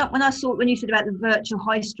 When you said about the virtual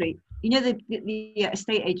high street, you know, the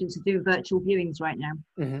estate agents are doing virtual viewings right now.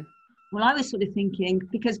 Mm-hmm. Well, I was sort of thinking,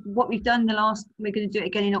 because what we've done we're going to do it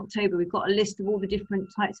again in October, we've got a list of all the different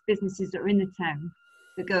types of businesses that are in the town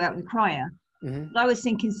that go out in the crier. Mm-hmm. But I was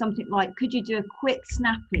thinking something like, could you do a quick,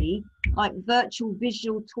 snappy, like virtual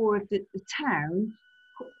visual tour of the town?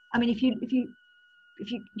 I mean, if you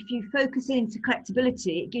focus into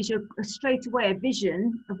collectability, it gives you a straight away a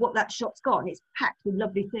vision of what that shop's got, and it's packed with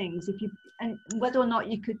lovely things. And whether or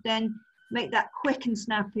not you could then make that quick and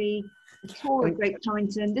snappy, a tour of Great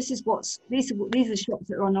Torrington. These are the shops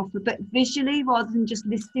that are on offer, but visually rather than just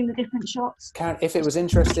listing the different shops. Karen, if it was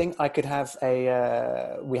interesting, I could have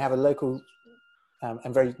we have a local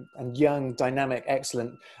and young, dynamic,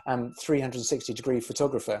 excellent 360-degree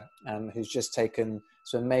photographer who's just taken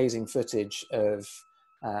some amazing footage of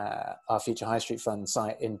our Future High Street Fund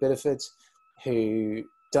site in Bideford, who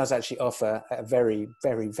does actually offer a very,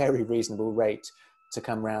 very, very reasonable rate to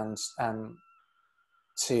come round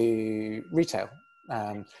to retail.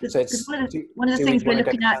 So it's one of the things we're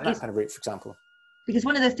looking at that kind of route, for example. Because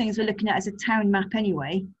one of the things we're looking at is a town map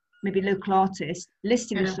anyway, maybe local artist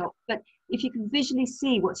listing the shop. But if you can visually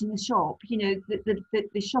see what's in the shop, you know,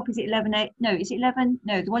 the shop is at 11, no, is it 11?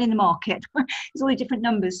 No, the one in the market. There's all the different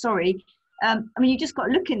numbers, sorry. I mean, you just got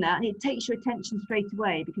to look in that and it takes your attention straight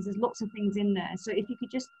away because there's lots of things in there. So if you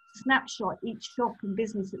could just snapshot each shop and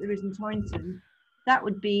business that there is in Torrington, that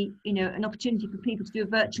would be, you know, an opportunity for people to do a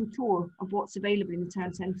virtual tour of what's available in the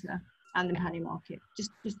town centre and the Paddy Market.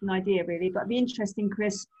 Just an idea, really. But it'd be interesting,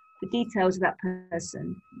 Chris, the details of that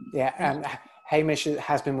person. Yeah, Hamish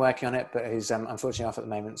has been working on it, but he's unfortunately off at the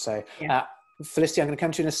moment. So, Felicity, I'm going to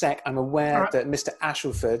come to you in a sec. I'm aware that Mr.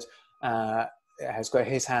 Ashleford has got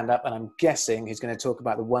his hand up, and I'm guessing he's going to talk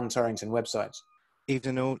about the One Torrington website.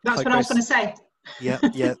 Evening all. That's what I was going to say. Yeah,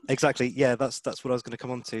 exactly. Yeah, that's what I was going to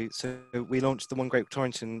come on to. So we launched the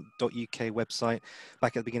onegreattorrington.uk website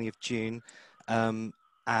back at the beginning of June,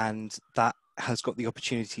 and that has got the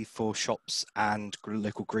opportunity for shops and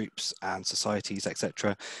local groups and societies,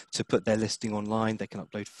 etc., to put their listing online. They can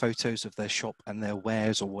upload photos of their shop and their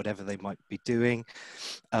wares or whatever they might be doing.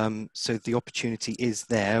 So the opportunity is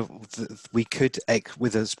there. We could,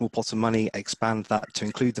 with a small pot of money, expand that to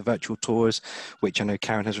include the virtual tours, which I know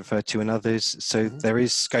Karen has referred to, and others. So there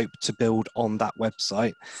is scope to build on that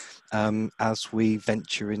website as we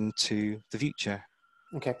venture into the future.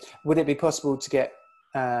 Okay. Would it be possible to get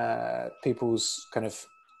people's kind of,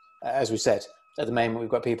 as we said, at the moment we've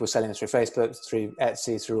got people selling this through Facebook, through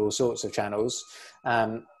Etsy, through all sorts of channels.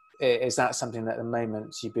 Is that something that at the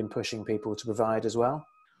moment you've been pushing people to provide as well?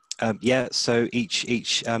 Yeah, so each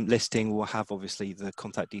listing will have obviously the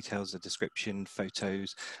contact details, the description,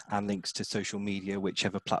 photos, and links to social media,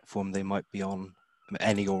 whichever platform they might be on,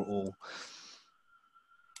 any or all.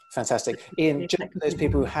 Fantastic. Ian, just for those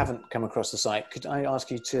people who haven't come across the site, could I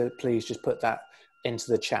ask you to please just put that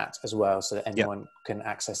into the chat as well so that anyone can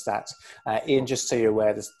access that. Ian, just so you're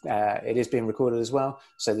aware, this, it is being recorded as well,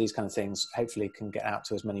 so these kind of things hopefully can get out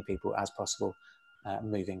to as many people as possible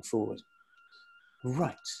moving forward.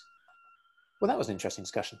 Right. Well, that was an interesting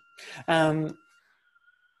discussion.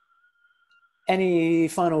 Any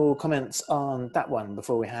final comments on that one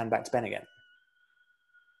before we hand back to Ben again?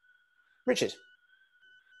 Richard?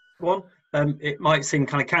 One, it might seem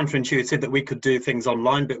kind of counterintuitive that we could do things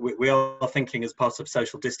online, but we are thinking as part of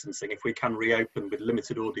social distancing, if we can reopen with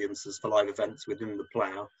limited audiences for live events within the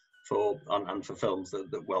plough and for films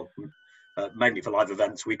that mainly for live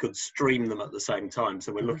events, we could stream them at the same time.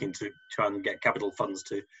 So we're looking to try and get capital funds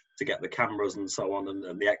to get the cameras and so on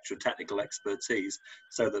and the extra technical expertise,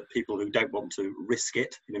 so that people who don't want to risk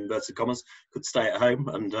it, in inverted commas, could stay at home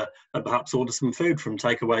and perhaps order some food from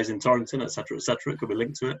takeaways in Torrington, etc., etc. It could be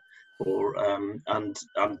linked to it, or and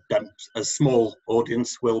a small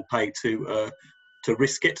audience will pay to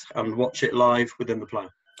risk it and watch it live within the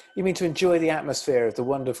plough. You mean to enjoy the atmosphere of the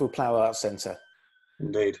wonderful Plough Arts Centre?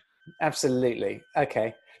 Indeed. Absolutely.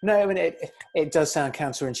 Okay. No, I mean, it does sound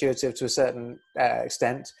counterintuitive to a certain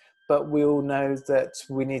extent, but we all know that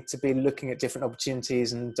we need to be looking at different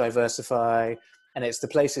opportunities and diversify. And it's the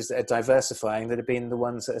places that are diversifying that have been the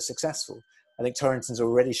ones that are successful. I think Torrington's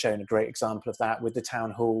already shown a great example of that with the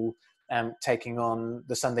town hall taking on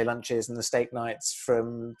the Sunday lunches and the steak nights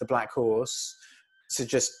from the Black Horse to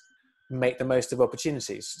just make the most of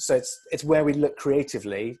opportunities. So it's where we look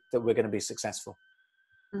creatively that we're going to be successful.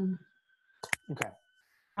 Okay.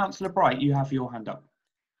 Councillor Bright, you have your hand up.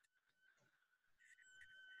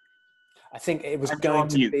 I think it was going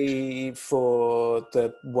to be for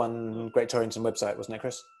the One Great Torrington website, wasn't it,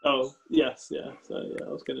 Chris? Oh, yes, yeah. So, yeah, I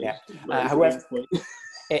was going to... Yeah. However,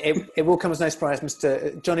 it will come as no surprise,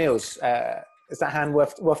 Mr. John Eels, is that hand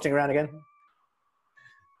wafting around again?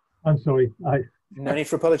 I'm sorry. No need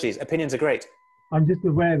for apologies. Opinions are great. I'm just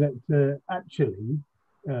aware that actually,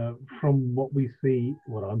 from what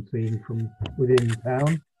I'm seeing from within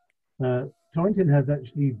town, Torrington has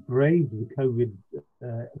actually braved the COVID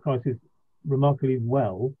crisis remarkably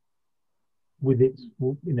well with its,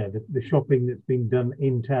 the shopping that's been done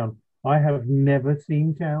in town. I have never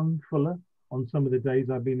seen town fuller on some of the days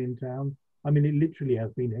I've been in town. I mean, it literally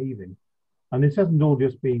has been heaving. And this hasn't all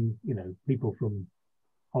just been, people from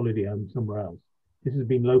holiday home somewhere else. This has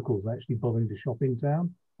been locals actually bothering to shop in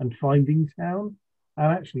town and finding town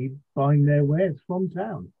and actually buying their wares from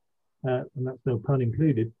town. And that's no pun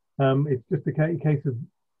included. It's just a case of,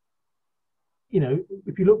 you know,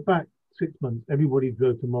 if you look back 6 months, everybody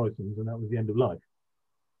drove to Morrison's and that was the end of life.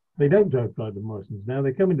 They don't drive to Morrison's now.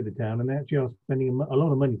 They come into the town and they actually are spending a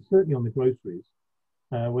lot of money, certainly on the groceries,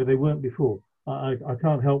 where they weren't before. I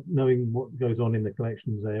can't help knowing what goes on in the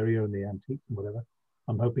collections area and the antiques and whatever.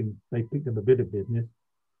 I'm hoping they picked up a bit of business.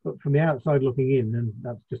 But from the outside looking in, and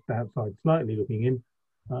that's just the outside slightly looking in,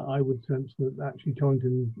 I would sense that actually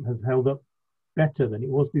Torrington has held up better than it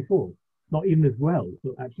was before. Not even as well,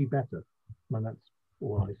 but actually better. And that's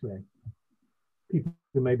all I say. People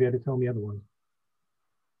may be able to tell me otherwise.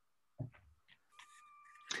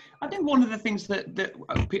 I think one of the things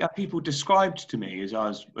that people described to me as I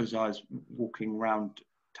was walking around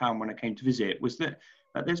town when I came to visit was that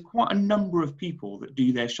there's quite a number of people that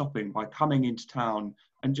do their shopping by coming into town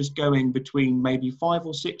and just going between maybe 5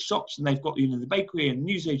 or 6 shops, and they've got, you know, the bakery and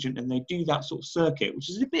newsagent, and they do that sort of circuit,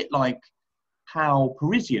 which is a bit like how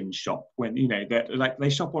Parisians shop when, you know, they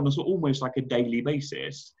shop on a sort of almost like a daily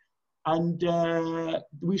basis. And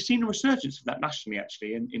we've seen a resurgence of that nationally,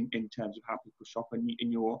 actually, in terms of how people shop. And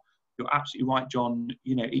you're absolutely right, John.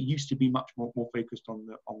 You know, it used to be much more focused on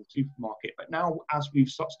the supermarket, but now as we've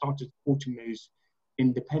started supporting those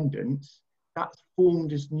independents, that's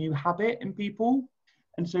formed this new habit in people.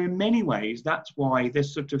 And so in many ways, that's why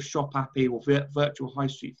this sort of shop appy or virtual high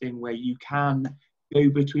street thing, where you can go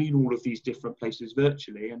between all of these different places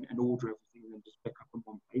virtually and order everything and just pick up in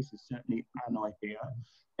one place, is certainly an idea.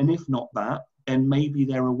 And if not that, then maybe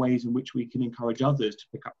there are ways in which we can encourage others to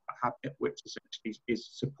pick up a habit, which essentially is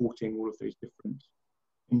supporting all of those different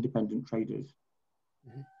independent traders.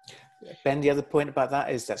 Mm-hmm. Ben, the other point about that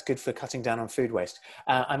is that's good for cutting down on food waste.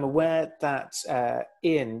 I'm aware that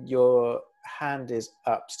Ian, your hand is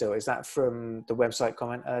up still. Is that from the website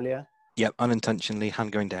comment earlier? Yep, unintentionally,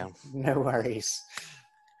 hand going down. No worries.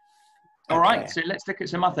 All right, so let's look at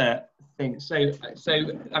some other things. So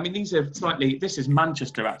I mean, these are slightly. This is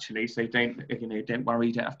Manchester actually, so don't worry,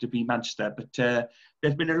 you don't have to be Manchester. But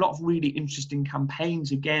there's been a lot of really interesting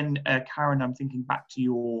campaigns. Again, Karen, I'm thinking back to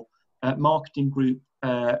your marketing group.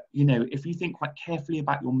 You know, if you think quite carefully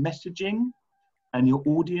about your messaging and your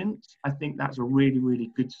audience, I think that's a really,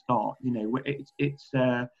 really good start. You know, it's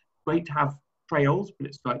great to have trails, but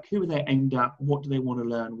it's like, who are they aimed at? What do they want to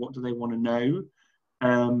learn? What do they want to know?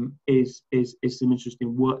 Is some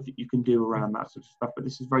interesting work that you can do around that sort of stuff. But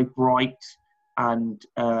this is very bright and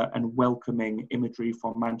welcoming imagery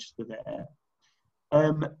from Manchester there.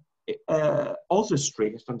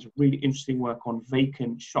 Oswestry has done some really interesting work on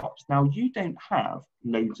vacant shops. Now, you don't have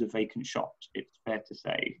loads of vacant shops, it's fair to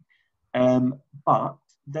say, but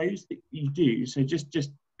those that you do, so just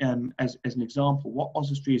as an example, what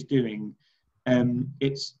Oswestry is doing,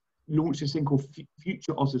 it's launched this thing called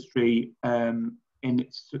Future Oswestry, and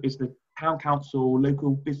it's the Town Council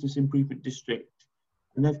Local Business Improvement District,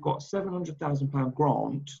 and they've got £700,000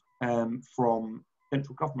 grant from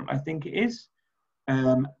central government, I think it is.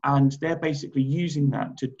 And they're basically using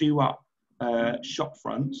that to do up shop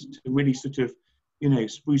fronts, to really sort of, you know,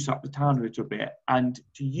 spruce up the town a little bit, and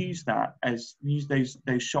to use those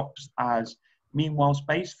shops as meanwhile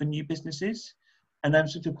space for new businesses. And I'm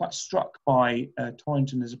sort of quite struck by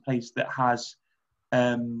Torrington as a place that has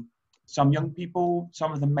some young people.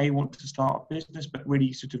 Some of them may want to start a business, but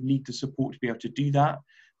really sort of need the support to be able to do that.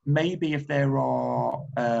 Maybe if there are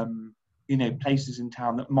you know, places in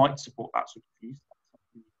town that might support that sort of use,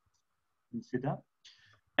 consider.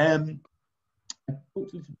 I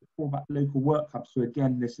talked a little bit before about local work hubs. So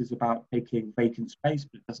again, this is about taking vacant space,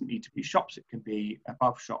 but it doesn't need to be shops. It can be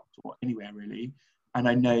above shops or anywhere really. And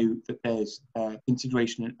I know that there's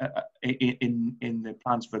consideration in the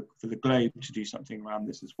plans for the Globe to do something around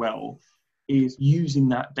this as well, is using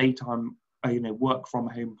that daytime, you know, work from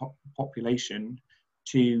home population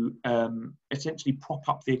to essentially prop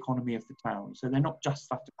up the economy of the town. So they're not just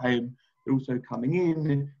sat at home, they're also coming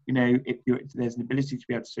in, you know, there's an ability to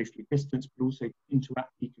be able to socially distance, but also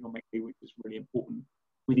interact economically, which is really important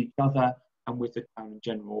with each other and with the town in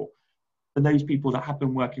general. For those people that have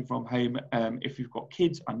been working from home, if you've got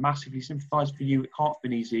kids, I massively sympathise for you. It can't have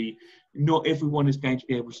been easy. Not everyone is going to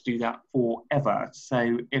be able to do that forever.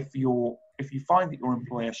 So if you find that your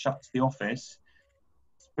employer shuts the office,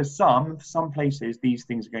 for some places, these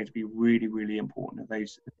things are going to be really, really important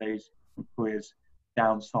if those employers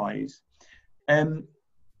downsize.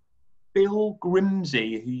 Bill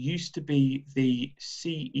Grimsey, who used to be the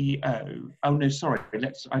CEO, oh no, sorry,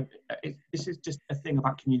 this is just a thing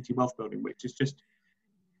about community wealth building, which is just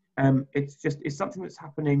It's something that's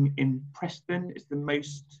happening in Preston. It's the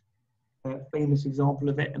most famous example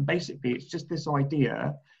of it. And basically, it's just this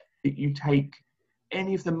idea that you take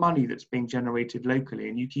any of the money that's being generated locally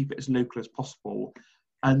and you keep it as local as possible.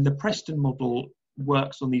 And the Preston model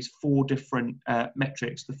works on these 4 different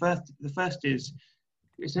metrics. The first is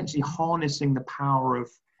essentially harnessing the power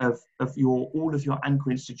of all of your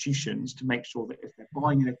anchor institutions to make sure that if they're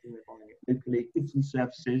buying anything, they're buying it locally, goods and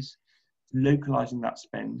services, localizing that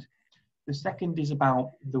spend. The second is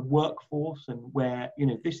about the workforce, and where,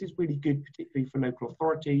 this is really good, particularly for local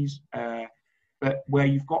authorities, but where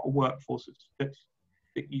you've got a workforce that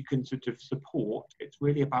you can sort of support, it's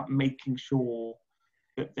really about making sure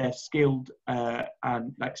that they're skilled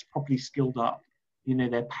and properly skilled up.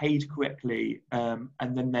 They're paid correctly, and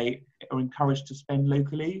then they are encouraged to spend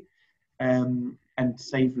locally and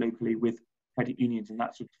save locally with credit unions and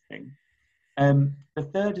that sort of thing. The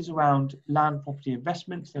third is around land property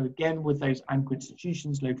investment. So again, with those anchor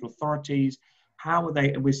institutions, local authorities, how are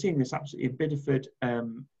they, and we're seeing this absolutely in Bideford,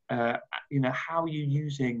 how are you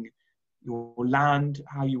using your land,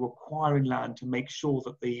 how are you acquiring land to make sure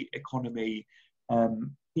that the economy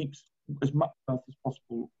keeps as much wealth as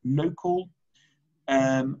possible local.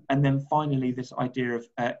 And then finally, this idea of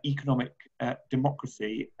economic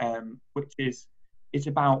democracy, which is it's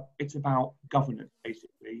about governance,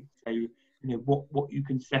 basically. So what you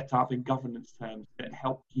can set up in governance terms that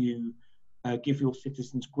help you give your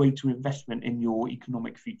citizens greater investment in your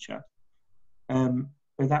economic future.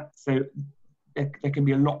 So there can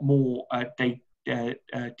be a lot more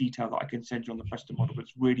detail that I can send you on the Preston model, but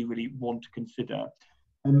it's really, really one to consider.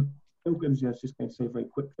 Bill Grimsey, I was just going to say very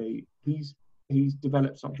quickly, he's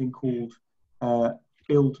developed something called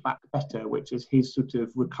Build Back Better, which is his sort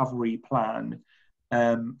of recovery plan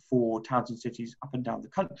for towns and cities up and down the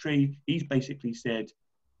country. He's basically said,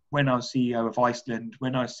 when I was CEO of Iceland,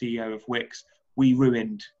 when I was CEO of Wix, we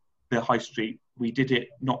ruined the high street. We did it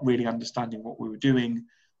not really understanding what we were doing,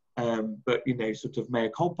 but sort of mea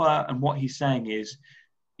culpa. And what he's saying is,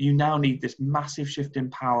 you now need this massive shift in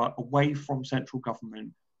power away from central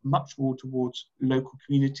government, much more towards local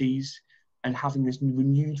communities, and having this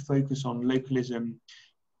renewed focus on localism,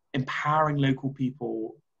 empowering local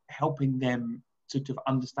people, helping them sort of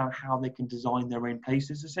understand how they can design their own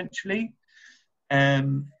places, essentially.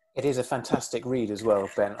 It is a fantastic read as well,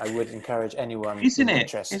 Ben. I would encourage anyone with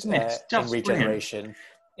interest in regeneration.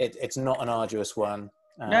 It's not an arduous one.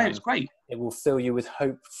 No, it's great. It will fill you with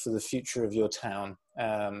hope for the future of your town,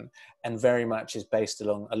 and very much is based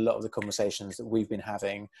along a lot of the conversations that we've been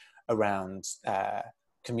having around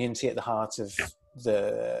community at the heart of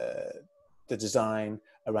the design,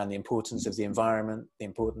 around the importance of the environment, the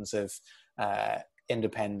importance of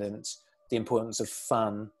independence, the importance of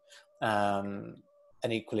fun,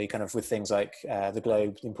 and equally kind of with things like the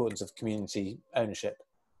Globe, the importance of community ownership.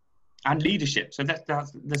 And leadership. So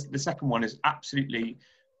that's the second one is absolutely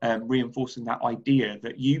reinforcing that idea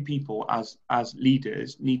that you people as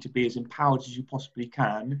leaders need to be as empowered as you possibly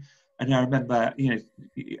can. And I remember,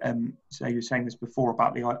 so you were saying this before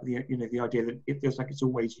about the idea that it feels like it's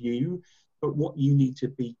always you, but what you need to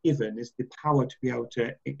be given is the power to be able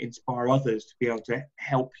to inspire others, to be able to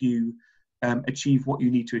help you achieve what you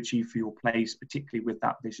need to achieve for your place, particularly with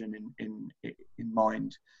that vision in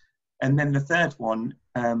mind. And then the third one,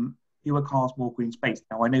 fewer cars, more green space.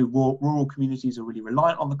 Now, I know rural communities are really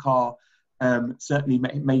reliant on the car. Certainly,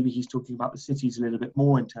 maybe he's talking about the cities a little bit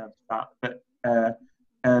more in terms of that. But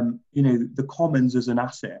the commons as an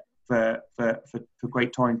asset for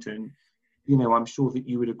Great Torrington, I'm sure that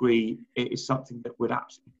you would agree it is something that would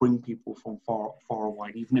absolutely bring people from far and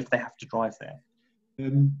wide, even if they have to drive there.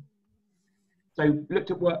 So looked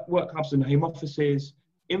at work hubs and home offices,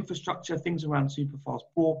 infrastructure, things around superfast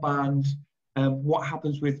broadband, what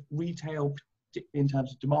happens with retail, particularly in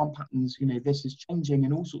terms of demand patterns. This is changing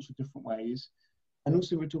in all sorts of different ways. And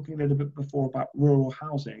also we're talking a little bit before about rural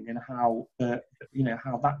housing and how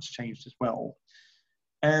how that's changed as well.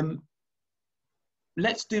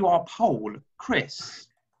 Let's do our poll. Chris,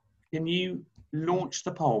 can you launch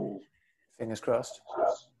the poll? Fingers crossed.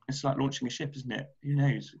 It's like launching a ship, isn't it? Who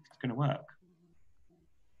knows if it's going to work?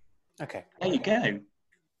 Okay. There you go.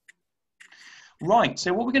 Right.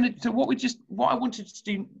 So what I wanted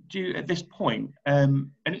to do at this point, and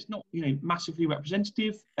it's not massively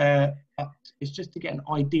representative, but it's just to get an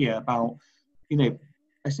idea about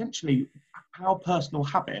essentially how personal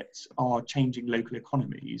habits are changing local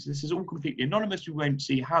economies. This is all completely anonymous. We won't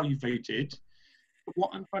see how you voted. But what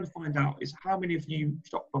I'm trying to find out is how many of you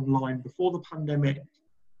shopped online before the pandemic,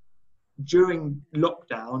 during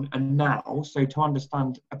lockdown and now, so to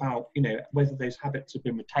understand about, you know, whether those habits have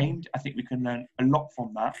been retained. I think we can learn a lot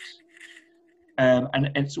from that.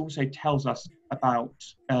 And it also tells us about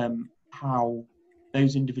how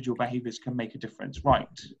those individual behaviours can make a difference. Right.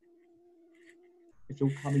 It's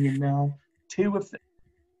all coming in now. We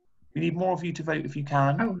need more of you to vote if you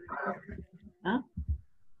can. Oh. Huh?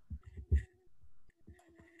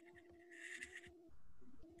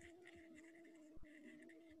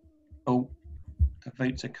 Oh, the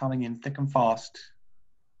votes are coming in thick and fast.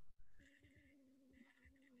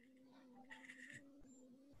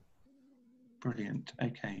 Brilliant.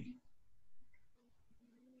 Okay.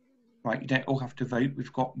 Right, you don't all have to vote.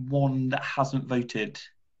 We've got one that hasn't voted.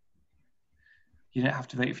 You don't have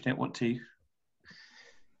to vote if you don't want to.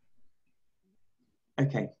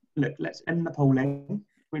 Okay, look, let's end the polling.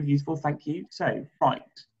 Really useful, thank you. So, right,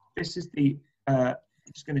 this is the, I'm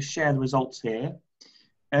just going to share the results here.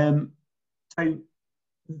 So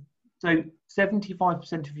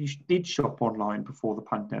 75% of you did shop online before the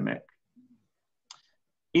pandemic.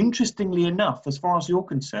 Interestingly enough, as far as you're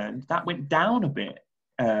concerned, that went down a bit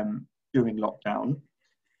during lockdown.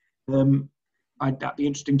 That'd be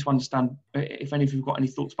interesting to understand if any of you have got any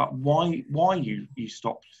thoughts about why you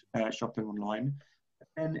stopped shopping online.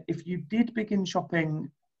 And if you did begin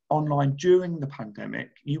shopping online during the pandemic,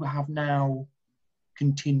 you have now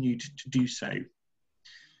continued to do so.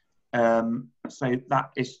 So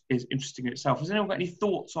that is interesting in itself. Has anyone got any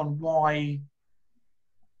thoughts on why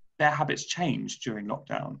their habits changed during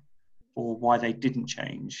lockdown, or why they didn't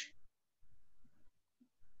change?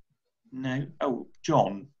 No? Oh,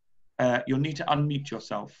 John, you'll need to unmute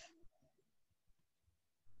yourself.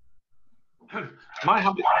 My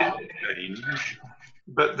habits didn't change,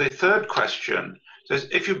 but the third question says,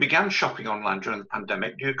 if you began shopping online during the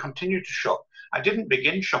pandemic, do you continue to shop? I didn't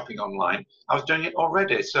begin shopping online. I was doing it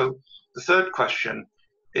already. So the third question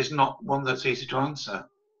is not one that's easy to answer.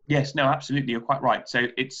 Yes, no, absolutely. You're quite right. So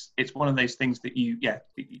it's one of those things that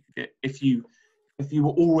if you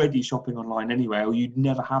were already shopping online anyway, or you'd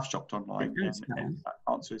never have shopped online, then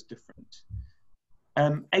that answer is different.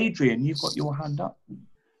 Adrian, you've got your hand up.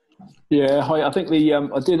 Yeah, hi. I think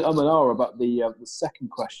I did and ah about the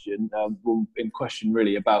second question, in question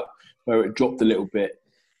really about where it dropped a little bit.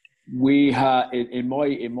 We had in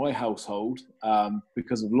my household,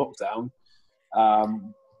 because of lockdown,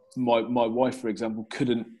 my wife, for example,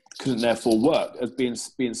 couldn't therefore work as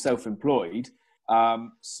being self-employed.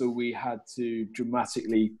 So we had to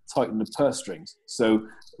dramatically tighten the purse strings. So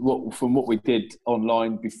from what we did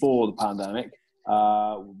online before the pandemic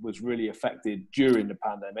was really affected during the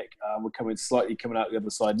pandemic. We're slightly coming out the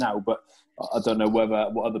other side now, but I don't know what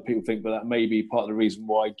other people think, but that may be part of the reason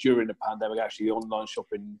why during the pandemic actually online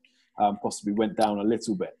shopping possibly went down a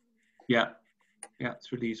little bit. Yeah,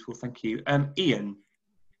 it's really useful. Thank you. Ian,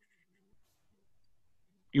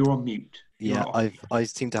 you're on mute. Yeah, I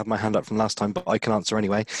seem to have my hand up from last time, but I can answer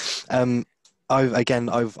anyway. I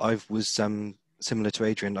was similar to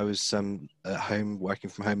Adrian. I was at home, working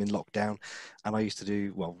from home in lockdown, and I used to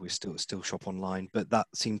do, well, we still shop online, but that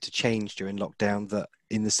seemed to change during lockdown, that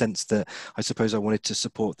in the sense that I suppose I wanted to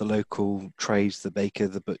support the local trades, the baker,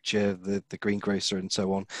 the butcher, the greengrocer, and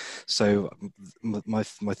so on. So my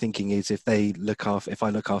thinking is, if I look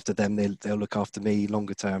after them, they'll look after me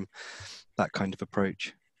longer term. That kind of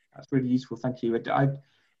approach. That's really useful. Thank you.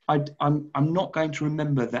 I'm not going to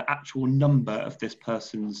remember the actual number of this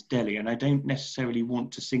person's deli, and I don't necessarily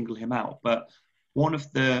want to single him out, but one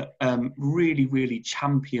of the really, really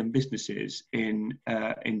champion businesses in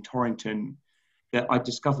Torrington that I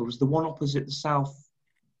discovered was the one opposite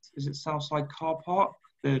the Southside car park,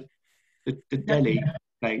 the deli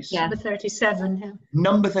place. Yeah, number 37. Yeah.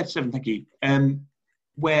 Number 37, thank you.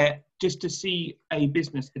 Where just to see a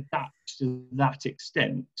business adapt to that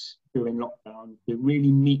extent during lockdown to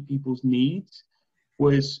really meet people's needs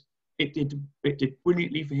it did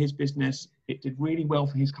brilliantly for his business. It did really well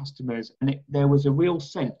for his customers, and there was a real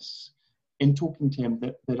sense in talking to him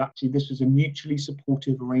that actually this was a mutually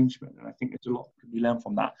supportive arrangement, and I think there's a lot that can be learned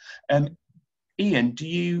from that. Ian,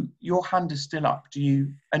 your hand is still up?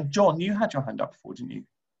 And John, you had your hand up before, didn't you?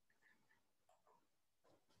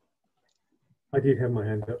 I did have my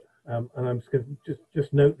hand up, and I'm just going to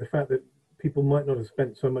just note the fact that people might not have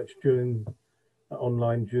spent so much during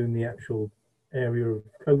online during the actual area of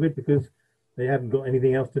COVID because they hadn't got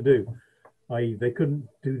anything else to do. I.e., they couldn't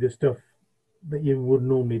do the stuff that you would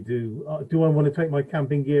normally do. Do I want to take my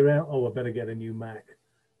camping gear out? Oh, I better get a new Mac.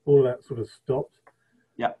 All that sort of stopped.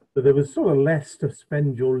 Yeah. But there was sort of less to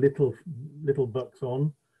spend your little bucks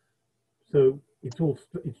on. So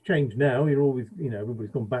it's changed now. You're always,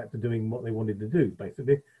 everybody's gone back to doing what they wanted to do,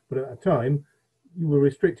 basically. but at the time, you were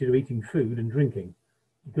restricted to eating food and drinking.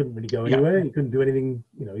 You couldn't really go anywhere. You couldn't do anything.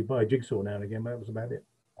 You know, you buy a jigsaw now and again, but that was about it.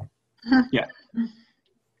 Yeah.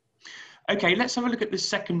 Okay, let's have a look at the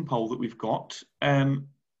second poll that we've got.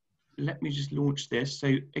 Let me just launch this.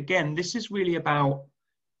 So again, this is really about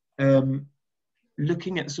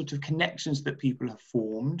looking at the sort of connections that people have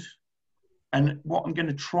formed. And what I'm going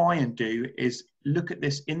to try and do is look at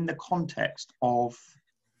this in the context of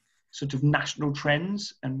sort of national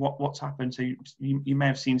trends and what's happened. So you may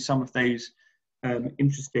have seen some of those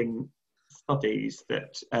interesting studies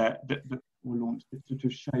that were launched that sort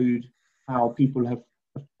of showed how people have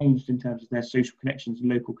changed in terms of their social connections and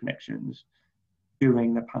local connections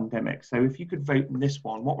during the pandemic. So if you could vote in this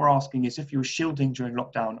one, what we're asking is, if you were shielding during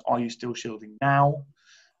lockdown, are you still shielding now?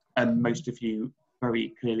 And most of you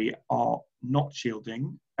very clearly are not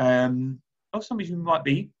shielding. Some of you might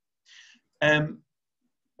be.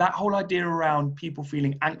 That whole idea around people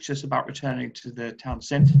feeling anxious about returning to the town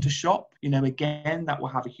centre to shop, you know, again, that will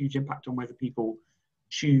have a huge impact on whether people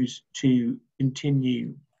choose to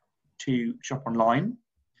continue to shop online.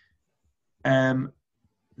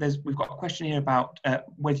 We've got a question here about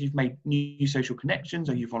whether you've made new social connections.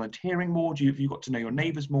 Are you volunteering more? Have you got to know your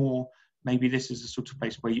neighbours more? Maybe this is a sort of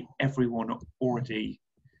place where everyone already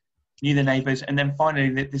knew their neighbours. And then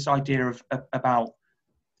finally, this idea of about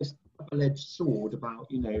this double-edged sword about,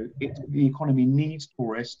 you know, the economy needs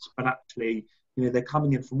tourists, but actually, you know, they're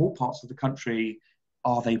coming in from all parts of the country.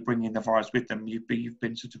 Are they bringing the virus with them? You've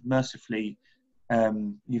been sort of mercifully,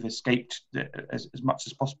 you've escaped as much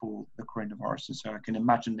as possible the coronavirus, and so I can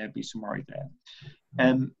imagine there'd be some worry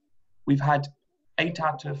there. We've had 8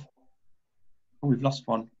 out of, oh, we've lost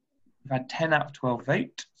one. We've had 10 out of 12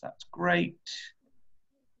 vote. So that's great.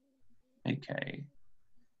 Okay,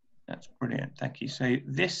 that's brilliant. Thank you. So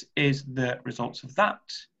this is the results of that.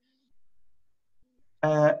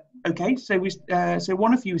 Okay, so so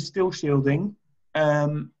one of you is still shielding.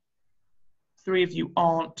 3 of you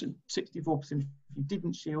aren't. 64% of you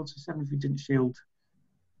didn't shield. So 7 of you didn't shield.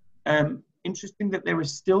 Interesting that there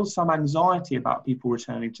is still some anxiety about people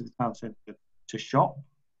returning to the town centre to shop.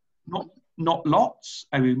 Not lots.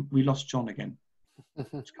 Oh, we lost John again.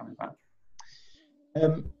 It's coming back.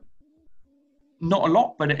 Not a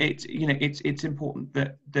lot, but it's important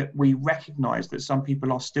that we recognise that some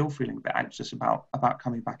people are still feeling a bit anxious about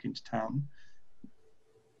coming back into town.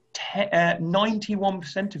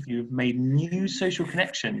 91% of you have made new social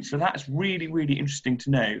connections, so that's really, really interesting to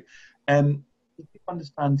know. You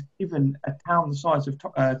understand, given a town the size of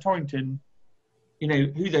Torrington, you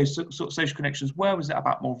know, who those sort of social connections were. Was it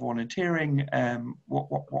about more volunteering?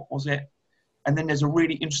 What was it? And then there's a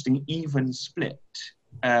really interesting even split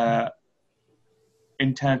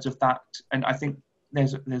in terms of that. And I think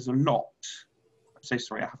there's a lot. I'm so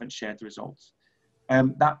sorry, I haven't shared the results.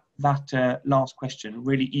 That last question,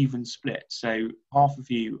 really even split. So half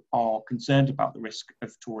of you are concerned about the risk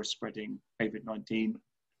of tourists spreading COVID-19,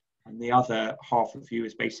 and the other half of you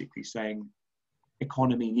is basically saying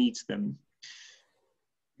economy needs them.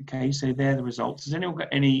 Okay, so they're the results. Has anyone got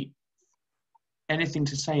anything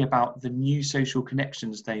to say about the new social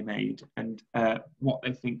connections they made and what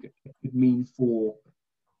they think it could mean for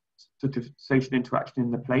sort of social interaction in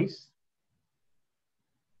the place?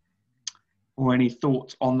 Or any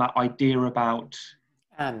thoughts on that idea about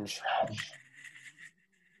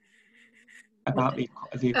about the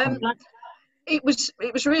economy? It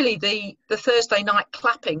was really the Thursday night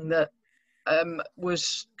clapping that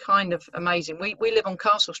was kind of amazing. We live on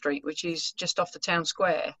Castle Street, which is just off the town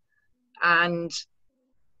square, and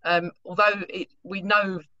although we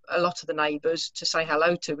know a lot of the neighbours to say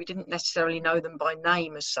hello to, we didn't necessarily know them by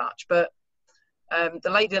name as such. But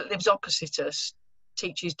the lady that lives opposite us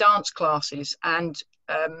teaches dance classes, and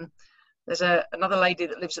there's another lady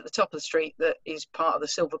that lives at the top of the street that is part of the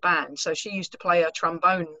Silver Band. So she used to play her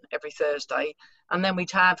trombone every Thursday, and then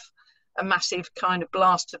we'd have a massive kind of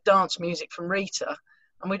blast of dance music from Rita,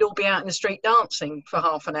 and we'd all be out in the street dancing for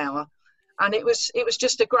half an hour, and it was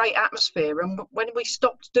just a great atmosphere. And when we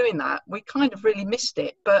stopped doing that, we kind of really missed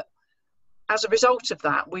it. But as a result of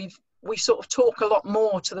that, we sort of talk a lot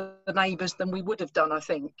more to the neighbours than we would have done, I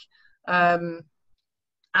think.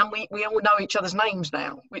 And we all know each other's names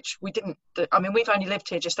now, which we didn't. I mean, we've only lived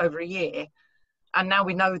here just over a year, and now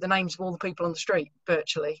we know the names of all the people on the street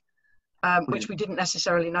virtually, which we didn't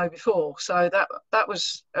necessarily know before. So that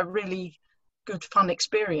was a really good, fun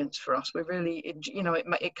experience for us. We really, you know,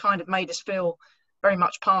 it kind of made us feel very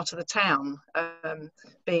much part of the town,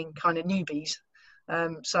 being kind of newbies.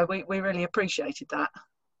 So we really appreciated that.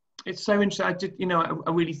 It's so interesting.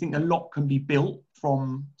 I really think a lot can be built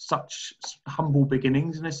from such humble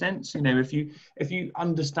beginnings, in a sense. If you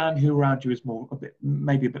understand who around you is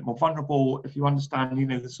maybe a bit more vulnerable, if you understand,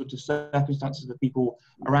 the sort of circumstances of the people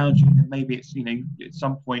around you, then maybe it's, at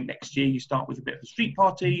some point next year you start with a bit of a street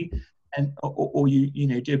party, or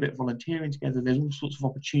you do a bit of volunteering together. There's all sorts of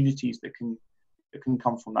opportunities that can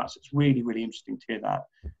come from that. So it's really, really interesting to hear that.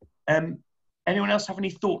 Anyone else have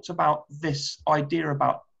any thoughts about this idea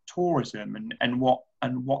about tourism and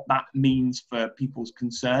what that means for people's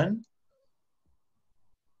concern?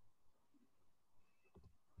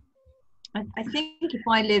 I think if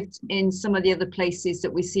I lived in some of the other places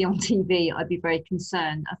that we see on TV, I'd be very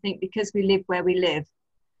concerned. I think because we live where we live,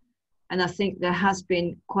 and I think there has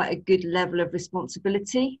been quite a good level of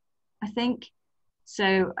responsibility, I think.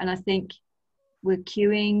 So, and I think we're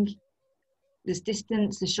queuing, there's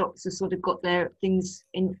distance, the shops have sort of got their things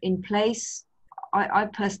in place. I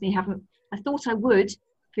personally haven't, I thought I would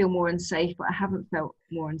feel more unsafe, but I haven't felt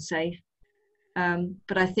more unsafe.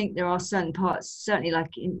 But I think there are certain parts, certainly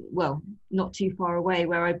not too far away,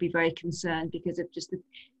 where I'd be very concerned because of just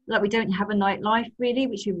we don't have a nightlife really,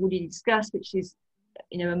 which we've already discussed, which is,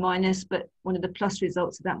 a minus, but one of the plus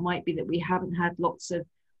results of that might be that we haven't had lots of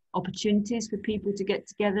opportunities for people to get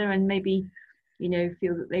together and maybe,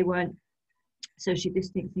 feel that they weren't socially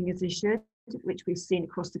distancing as they should, which we've seen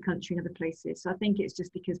across the country and other places. So I think it's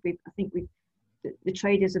just because the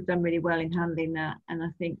traders have done really well in handling that, and I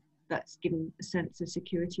think that's given a sense of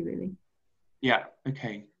security really. Yeah,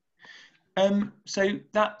 okay. So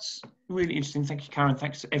that's really interesting. Thank you, Karen.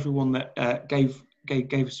 Thanks to everyone that gave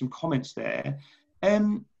us some comments there.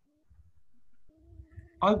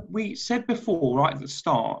 We said before, right at the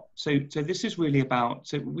start, so this is really about,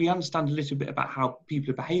 so we understand a little bit about how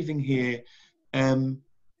people are behaving here,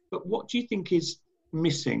 but what do you think is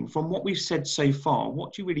missing from what we've said so far?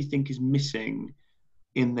 What do you really think is missing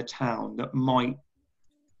in the town that might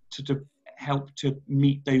sort of help to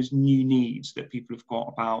meet those new needs that people have got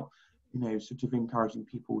about, sort of encouraging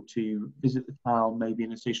people to visit the town, maybe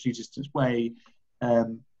in a socially distanced way,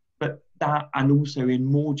 but that, and also in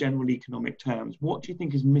more general economic terms, what do you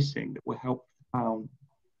think is missing that will help the town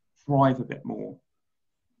thrive a bit more?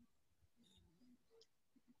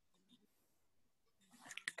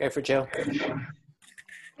 Go for it, Jill.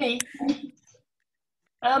 Me?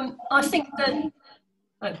 I think that...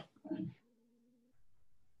 Oh.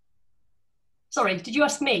 Sorry, did you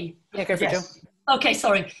ask me? Yeah, go for it, Jill. Okay,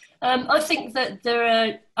 sorry. I think that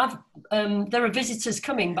there are visitors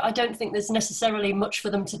coming, but I don't think there's necessarily much for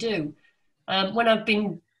them to do. When I've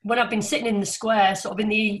been sitting in the square, sort of in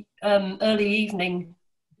the early evening,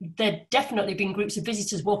 there'd definitely been groups of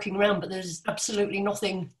visitors walking around, but there's absolutely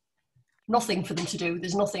nothing for them to do.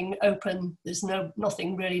 There's nothing open. There's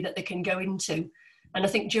nothing really that they can go into. And I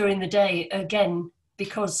think during the day, again,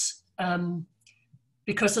 because some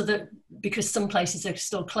places are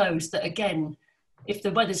still closed, that again, if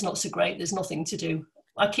the weather's not so great, there's nothing to do.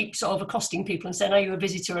 I keep sort of accosting people and saying, are you a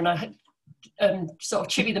visitor? And I sort of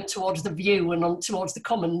chivvy them towards the view and towards the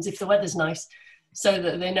commons if the weather's nice, so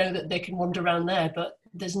that they know that they can wander around there. But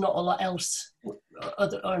there's not a lot else,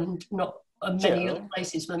 not many other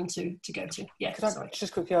places for them to go to. Yeah, could I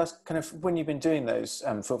just quickly ask, kind of, when you've been doing those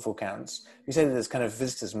footfall counts, you say that there's kind of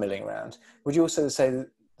visitors milling around. Would you also say that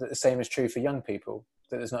the same is true for young people,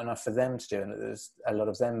 that there's not enough for them to do and that there's a lot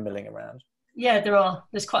of them milling around? Yeah, there are.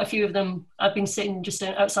 There's quite a few of them. I've been sitting just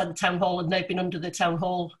outside the town hall, and they've been under the town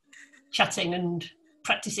hall chatting and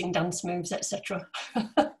practicing dance moves, etc.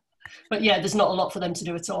 But yeah, there's not a lot for them to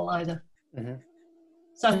do at all either. Mm-hmm.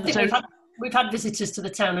 So I think we've had visitors to the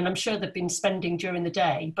town, and I'm sure they've been spending during the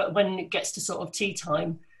day, but when it gets to sort of tea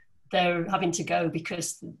time, they're having to go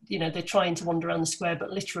because, they're trying to wander around the square,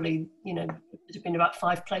 but literally, there's been about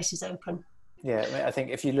 5 places open. Yeah, I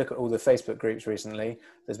think if you look at all the Facebook groups recently,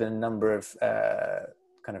 there's been a number of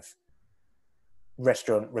kind of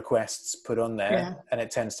restaurant requests put on there, and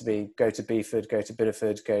it tends to be go to Beeford, go to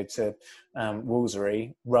Biddeford, go to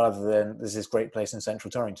Wolseley, rather than there's this great place in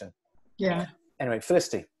central Torrington. Yeah. Anyway,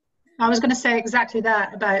 Felicity. I was going to say exactly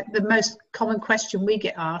that, about the most common question we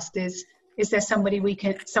get asked is there somewhere we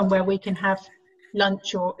can have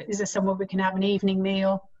lunch, or is there somewhere we can have an evening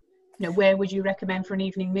meal? Where would you recommend for an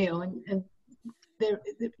evening meal? And there,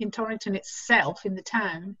 in Torrington itself, in the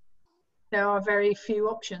town, there are very few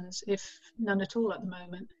options, if none at all at the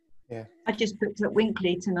moment. Yeah. I just booked at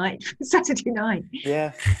Winkley tonight for Saturday night.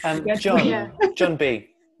 Yeah. John B.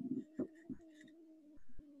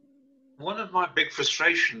 One of my big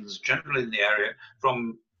frustrations generally in the area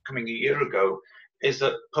from coming a year ago is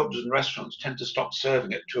that pubs and restaurants tend to stop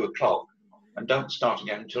serving at 2 o'clock and don't start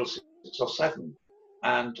again until 6 or 7.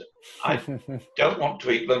 and I don't want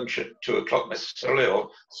to eat lunch at 2 o'clock necessarily, or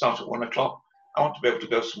start at 1 o'clock. I want to be able to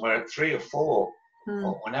go somewhere at 3 or 4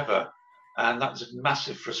 or whenever, and that's a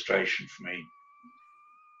massive frustration for me.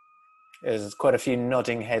 There's quite a few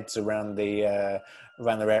nodding heads around the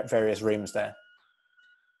various rooms there.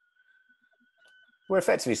 We're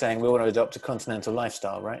effectively saying we want to adopt a continental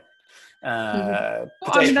lifestyle, right? Well,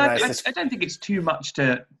 I mean, I don't think it's too much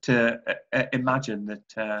to imagine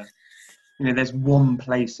that there's one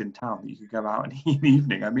place in town that you could go out and eat in the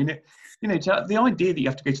evening. I mean, the idea that you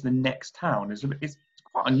have to go to the next town is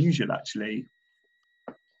quite unusual, actually.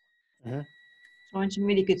 Mm-hmm. Torrington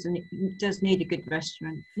really does need a good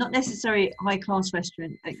restaurant, not necessarily a high class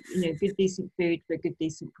restaurant, good decent food for a good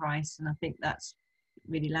decent price, and I think that's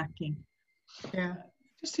really lacking. Yeah,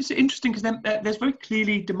 it's interesting because there's very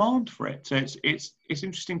clearly demand for it, so it's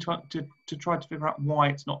interesting to try to figure out why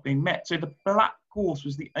it's not being met. So the Black Horse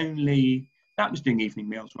was the only that was doing evening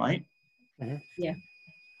meals, right? Mm-hmm. Yeah.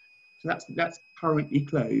 So that's currently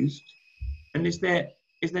closed, and there's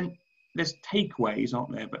takeaways,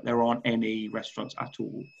 aren't there? But there aren't any restaurants at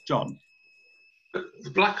all. John?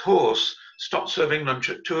 The Black Horse stopped serving lunch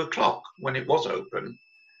at 2 o'clock when it was open.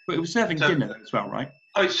 But it was serving dinner as well, right?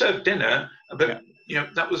 Oh, it served dinner, but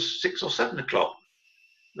that was 6 or 7 o'clock.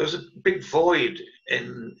 There was a big void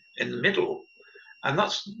in the middle, and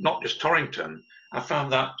that's not just Torrington. I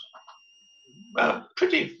found that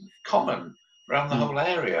pretty common around the whole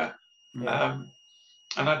area. And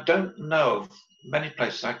I don't know of many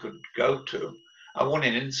places I could go to. One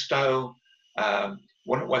in Instow,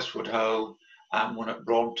 one at Westwood Ho, and one at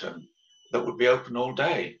Braunton that would be open all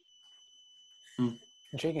day.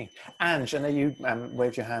 Intriguing. Ange, I know you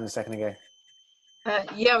waved your hand a second ago.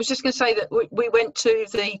 I was just going to say that we went to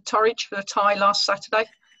the Torridge for Thai last Saturday.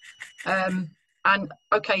 And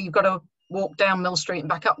okay, you've got to walk down Mill Street and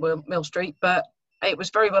back up Mill Street, but it was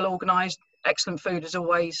very well organised, excellent food as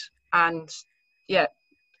always, and yeah,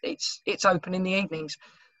 it's open in the evenings.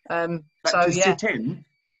 Sit in?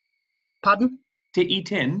 Pardon? To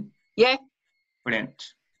eat in? Yeah. Brilliant.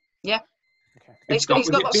 Yeah. Okay. He's got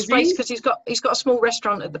lots of space because he's got a small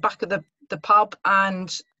restaurant at the back of the pub, and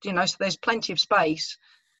so there's plenty of space,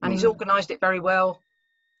 and he's organised it very well,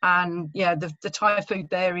 and the Thai food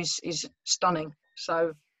there is stunning.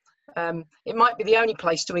 So it might be the only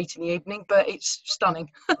place to eat in the evening, but it's stunning.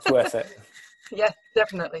 It's worth it. Yeah,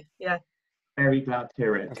 definitely. Yeah. Very glad to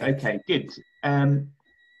hear it. Okay, good.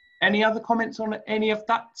 Any other comments on any of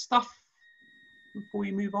that stuff before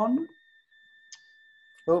we move on?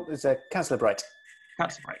 Well, there's Councillor Bright.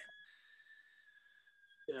 Councillor Bright.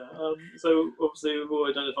 Yeah, so obviously we've all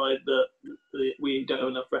identified that we don't have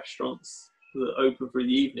enough restaurants that are open for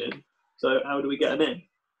the evening. So how do we get them in?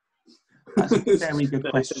 That's a very good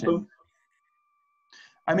question. Simple.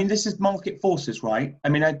 I mean, this is market forces, right? I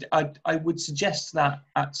mean, I would suggest that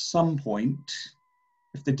at some point,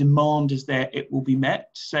 if the demand is there, it will be met.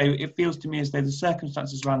 So it feels to me as though the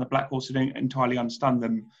circumstances around the Black Horse, I don't entirely understand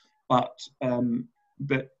them, but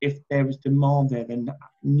if there is demand there, then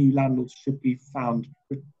new landlords should be found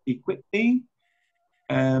pretty quickly.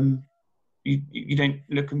 You don't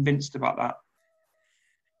look convinced about that?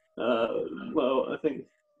 Well, I think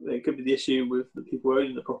it could be the issue with the people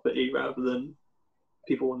owning the property rather than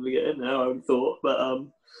people wanting to get in there, I would have thought. But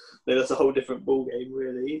that's a whole different ballgame,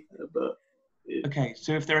 really. Okay,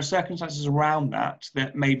 so if there are circumstances around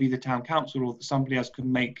that maybe the town council or somebody else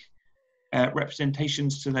can make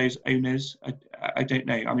representations to those owners. I don't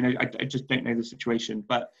know. I mean, I just don't know the situation.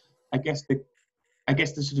 But I guess the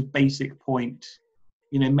sort of basic point,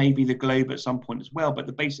 maybe the Globe at some point as well. But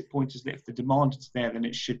the basic point is that if the demand is there, then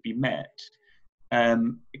it should be met.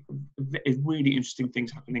 It's really interesting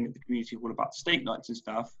things happening at the community hall about steak nights and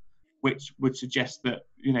stuff, which would suggest that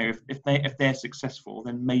if they're successful,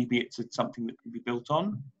 then maybe it's something that can be built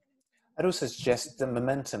on. I'd also suggest that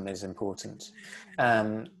momentum is important.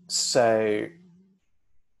 So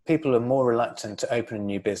people are more reluctant to open a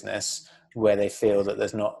new business where they feel that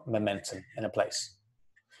there's not momentum in a place.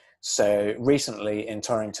 So recently in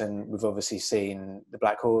Torrington, we've obviously seen the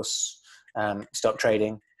Black Horse stop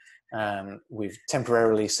trading. We've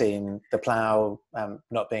temporarily seen the Plough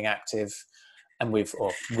not being active, and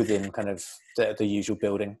within kind of the usual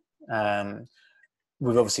building.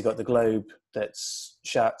 We've obviously got the Globe that's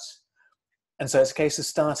shut. And so it's a case of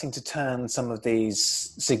starting to turn some of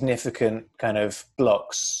these significant kind of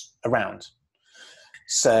blocks around.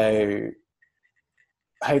 So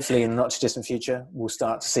hopefully in the not too distant future, we'll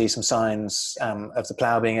start to see some signs of the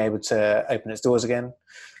Plough being able to open its doors again.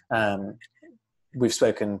 We've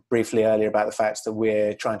spoken briefly earlier about the fact that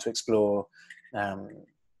we're trying to explore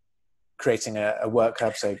creating a work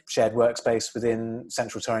hub, so shared workspace within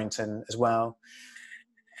central Torrington as well.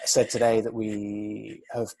 I said today that we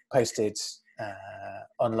have posted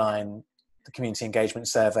online the community engagement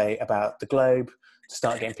survey about the Globe to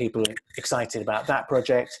start getting people excited about that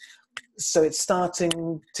project. So it's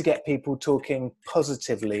starting to get people talking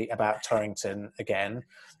positively about Torrington again,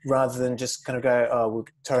 rather than just kind of go, oh, well,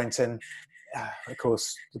 Torrington, of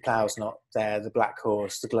course, the plough's not there, the Black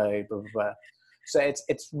Horse, the Globe, blah, blah, blah. So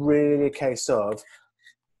it's really a case of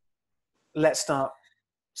let's start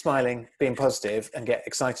smiling, being positive, and get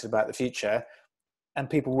excited about the future, and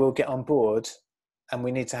people will get on board. And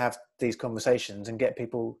we need to have these conversations and get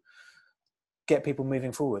people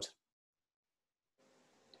moving forward.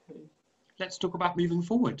 Let's talk about moving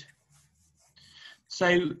forward.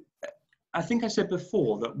 So I think I said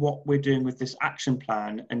before that what we're doing with this action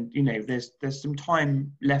plan, and there's some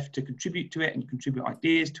time left to contribute to it and contribute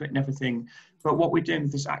ideas to it and everything, but what we're doing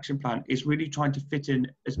with this action plan is really trying to fit in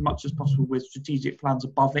as much as possible with strategic plans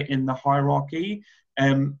above it in the hierarchy,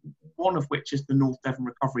 one of which is the North Devon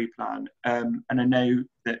Recovery Plan, and I know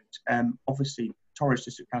that obviously Torridge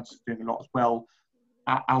District Council is doing a lot as well,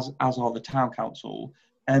 as are the Town Council.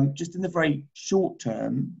 Just in the very short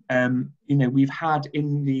term, we've had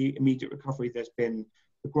in the immediate recovery, there's been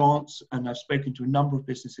the grants, and I've spoken to a number of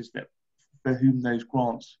businesses for whom those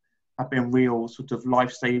grants have been real sort of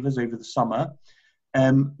lifesavers over the summer.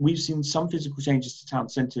 We've seen some physical changes to town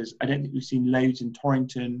centres. I don't think we've seen loads in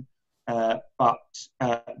Torrington, but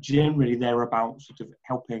generally they're about sort of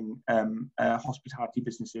helping hospitality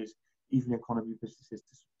businesses, even economy businesses,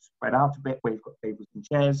 to spread out a bit, where you've got tables and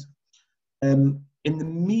chairs. In the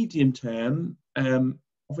medium term,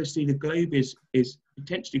 obviously the Globe is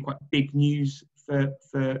potentially quite big news for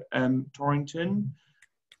Torrington,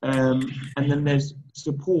 and then there's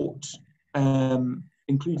support,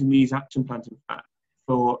 including these action plans, in fact,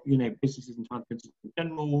 for businesses and town centres in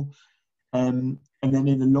general, and then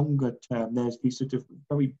in the longer term, there's these sort of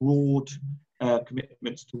very broad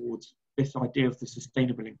commitments towards this idea of the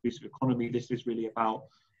sustainable inclusive economy. This is really about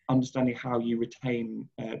understanding how you retain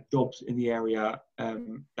jobs in the area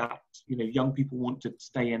that young people want to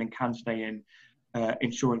stay in and can stay in,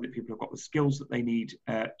 ensuring that people have got the skills that they need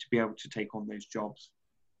to be able to take on those jobs.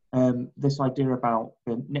 This idea about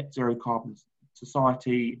the net zero carbon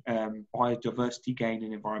society, biodiversity gain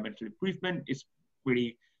and environmental improvement is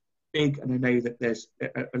really big, and I know that there's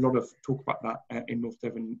a lot of talk about that in North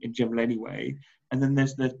Devon in general anyway. And then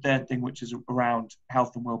there's the third thing, which is around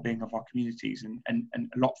health and well-being of our communities, and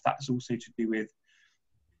a lot of that is also to do with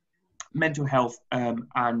mental health and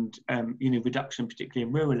reduction, particularly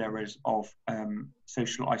in rural areas, of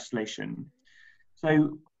social isolation.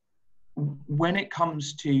 So when it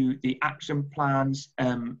comes to the action plans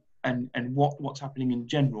and what's happening in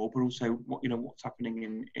general, but also what's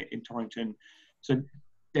happening in Torrington, so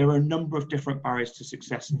there are a number of different barriers to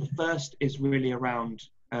success. The first is really around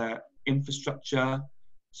infrastructure.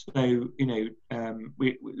 So,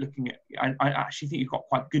 we're looking at, I actually think you've got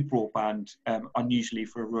quite good broadband, unusually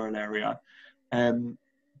for a rural area.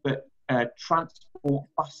 But transport,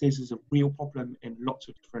 buses is a real problem in lots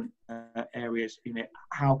of different areas.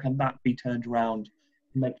 How can that be turned around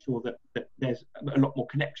to make sure that there's a lot more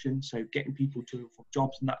connection? So getting people to and from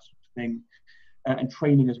jobs and that sort of thing. And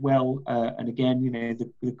training as well, and again,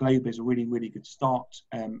 the Globe is a really, really good start.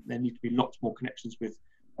 There need to be lots more connections with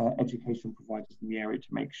education providers in the area to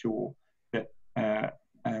make sure that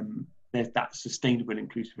there's that sustainable,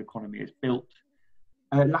 inclusive economy is built.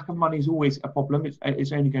 Lack of money is always a problem.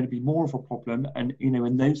 It's only going to be more of a problem, and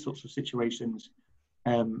in those sorts of situations,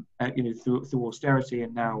 through austerity,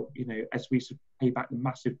 and now as we sort of pay back the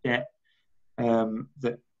massive debt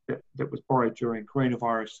that was borrowed during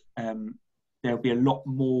coronavirus. There'll be a lot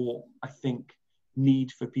more, I think,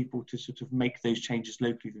 need for people to sort of make those changes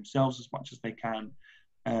locally themselves as much as they can.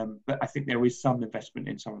 But I think there is some investment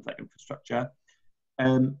in some of that infrastructure.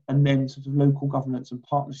 And then sort of local governance and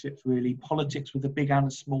partnerships, really. Politics with a big and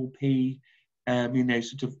a small p. It's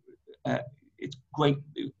great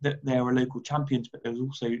that there are local champions, but there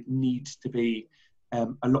also needs to be a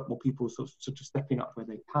lot more people sort of stepping up where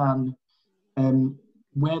they can.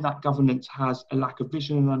 Where that governance has a lack of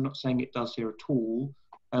vision, and I'm not saying it does here at all,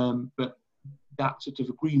 but that sort of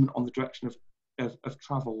agreement on the direction of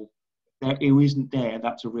travel, it isn't there.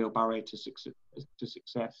 That's a real barrier to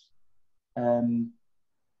success.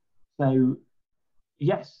 So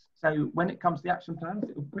yes, so when it comes to the action plans,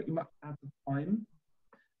 it will pretty much add the time.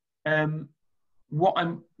 What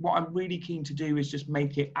I'm really keen to do is just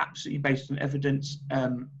make it absolutely based on evidence.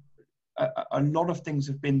 A lot of things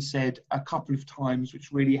have been said a couple of times,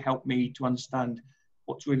 which really helped me to understand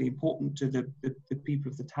what's really important to the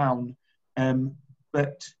people of the town.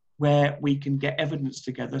 but where we can get evidence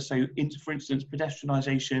together. So, for instance,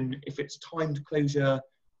 pedestrianisation, if it's timed closure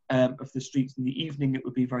of the streets in the evening, it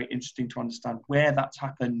would be very interesting to understand where that's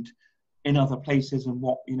happened in other places and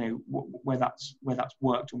what, where that's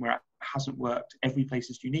worked and where it hasn't worked. Every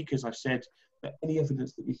place is unique, as I've said, but any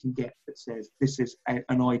evidence that we can get that says this is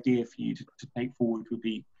an idea for you to take forward would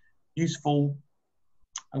be useful.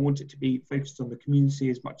 I want it to be focused on the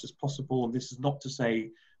community as much as possible. And this is not to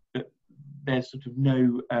say that there's sort of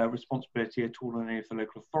no responsibility at all on any of the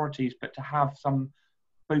local authorities, but to have some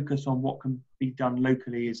focus on what can be done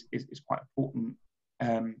locally is quite important.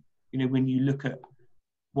 When you look at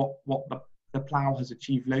what the plough has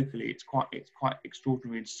achieved locally, it's quite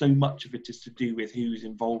extraordinary, and so much of it is to do with who's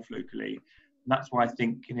involved locally. And that's why I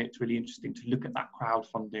think it's really interesting to look at that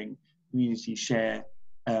crowdfunding community share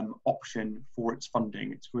option for its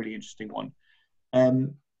funding. It's a really interesting one.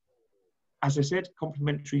 As I said,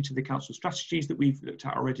 complementary to the council strategies that we've looked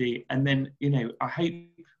at already. And then, I hope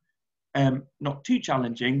not too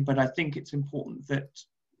challenging, but I think it's important that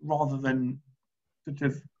rather than sort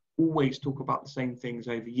of always talk about the same things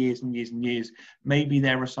over years and years and years, maybe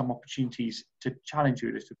there are some opportunities to challenge you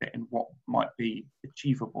a little bit in what might be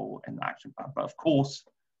achievable in the action plan. But of course,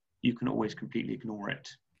 you can always completely ignore it.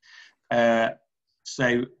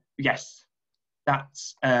 So yes,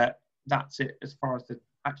 that's it as far as the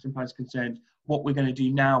action plan is concerned. What we're going to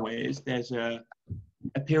do now is there's a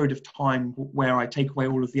period of time where I take away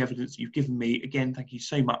all of the evidence you've given me. Again, thank you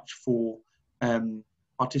so much for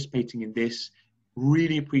participating in this.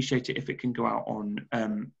 Really appreciate it if it can go out on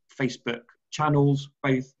Facebook channels,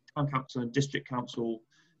 both town council and district council,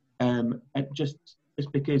 and just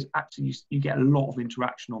because actually you get a lot of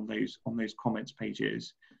interaction on those comments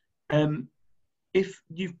pages. If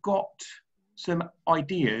you've got some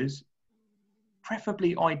ideas,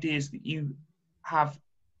 preferably ideas that you have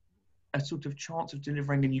a sort of chance of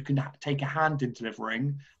delivering and you can take a hand in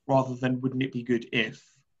delivering, rather than wouldn't it be good if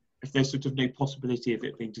there's sort of no possibility of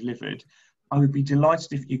it being delivered, I would be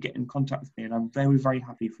delighted if you get in contact with me, and I'm very, very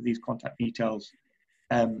happy for these contact details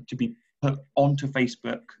to be put onto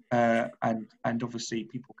Facebook, and obviously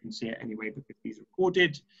people can see it anyway because these are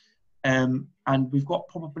recorded. And we've got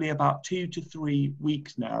probably about 2 to 3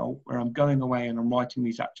 weeks now where I'm going away and I'm writing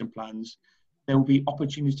these action plans. There will be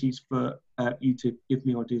opportunities for you to give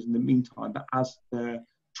me ideas in the meantime, but as the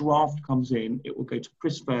draft comes in, it will go to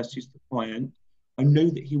Chris first, who's the client. I know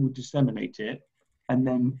that he will disseminate it, and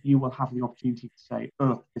then you will have the opportunity to say,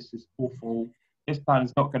 oh, this is awful, this plan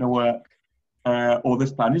is not going to work, or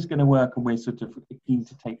this plan is going to work, and we're sort of keen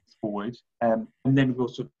to take this forward. And then we'll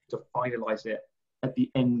sort of finalise it at the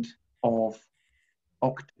end of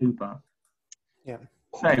October. Yeah.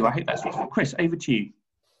 So I hope that's useful. Chris, over to you.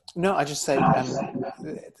 No, I just say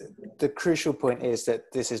the crucial point is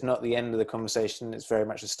that this is not the end of the conversation. It's very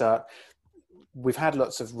much a start. We've had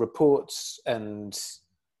lots of reports and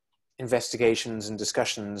investigations and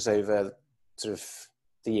discussions over sort of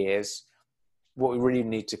the years. What we really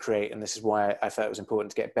need to create, and this is why I felt it was important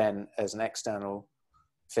to get Ben as an external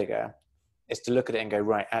figure, is to look at it and go,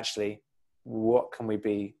 right, actually, what can we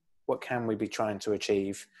be trying to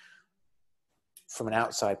achieve from an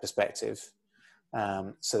outside perspective,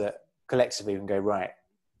 so that collectively we can go, right.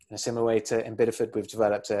 In a similar way to in Bideford, we've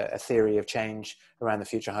developed a theory of change around the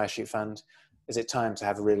Future High Street Fund. Is it time to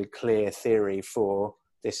have a really clear theory for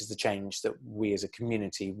this is the change that we as a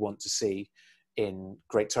community want to see in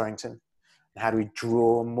Great Torrington? And how do we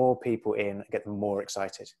draw more people in and get them more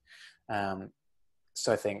excited?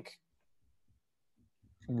 So I think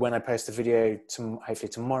when I post the video, hopefully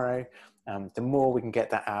tomorrow, the more we can get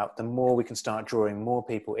that out, the more we can start drawing more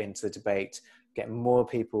people into the debate, get more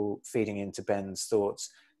people feeding into Ben's thoughts,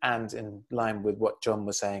 and in line with what John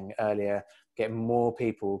was saying earlier, get more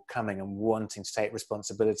people coming and wanting to take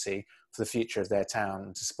responsibility for the future of their town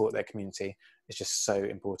and to support their community is just so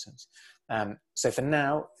important. So for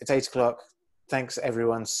now, it's 8 o'clock. Thanks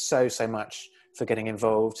everyone so much for getting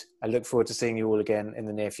involved. I look forward to seeing you all again in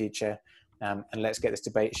the near future, and let's get this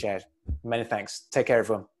debate shared. Many thanks. Take care,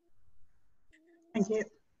 everyone. Thank you.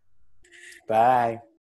 Bye.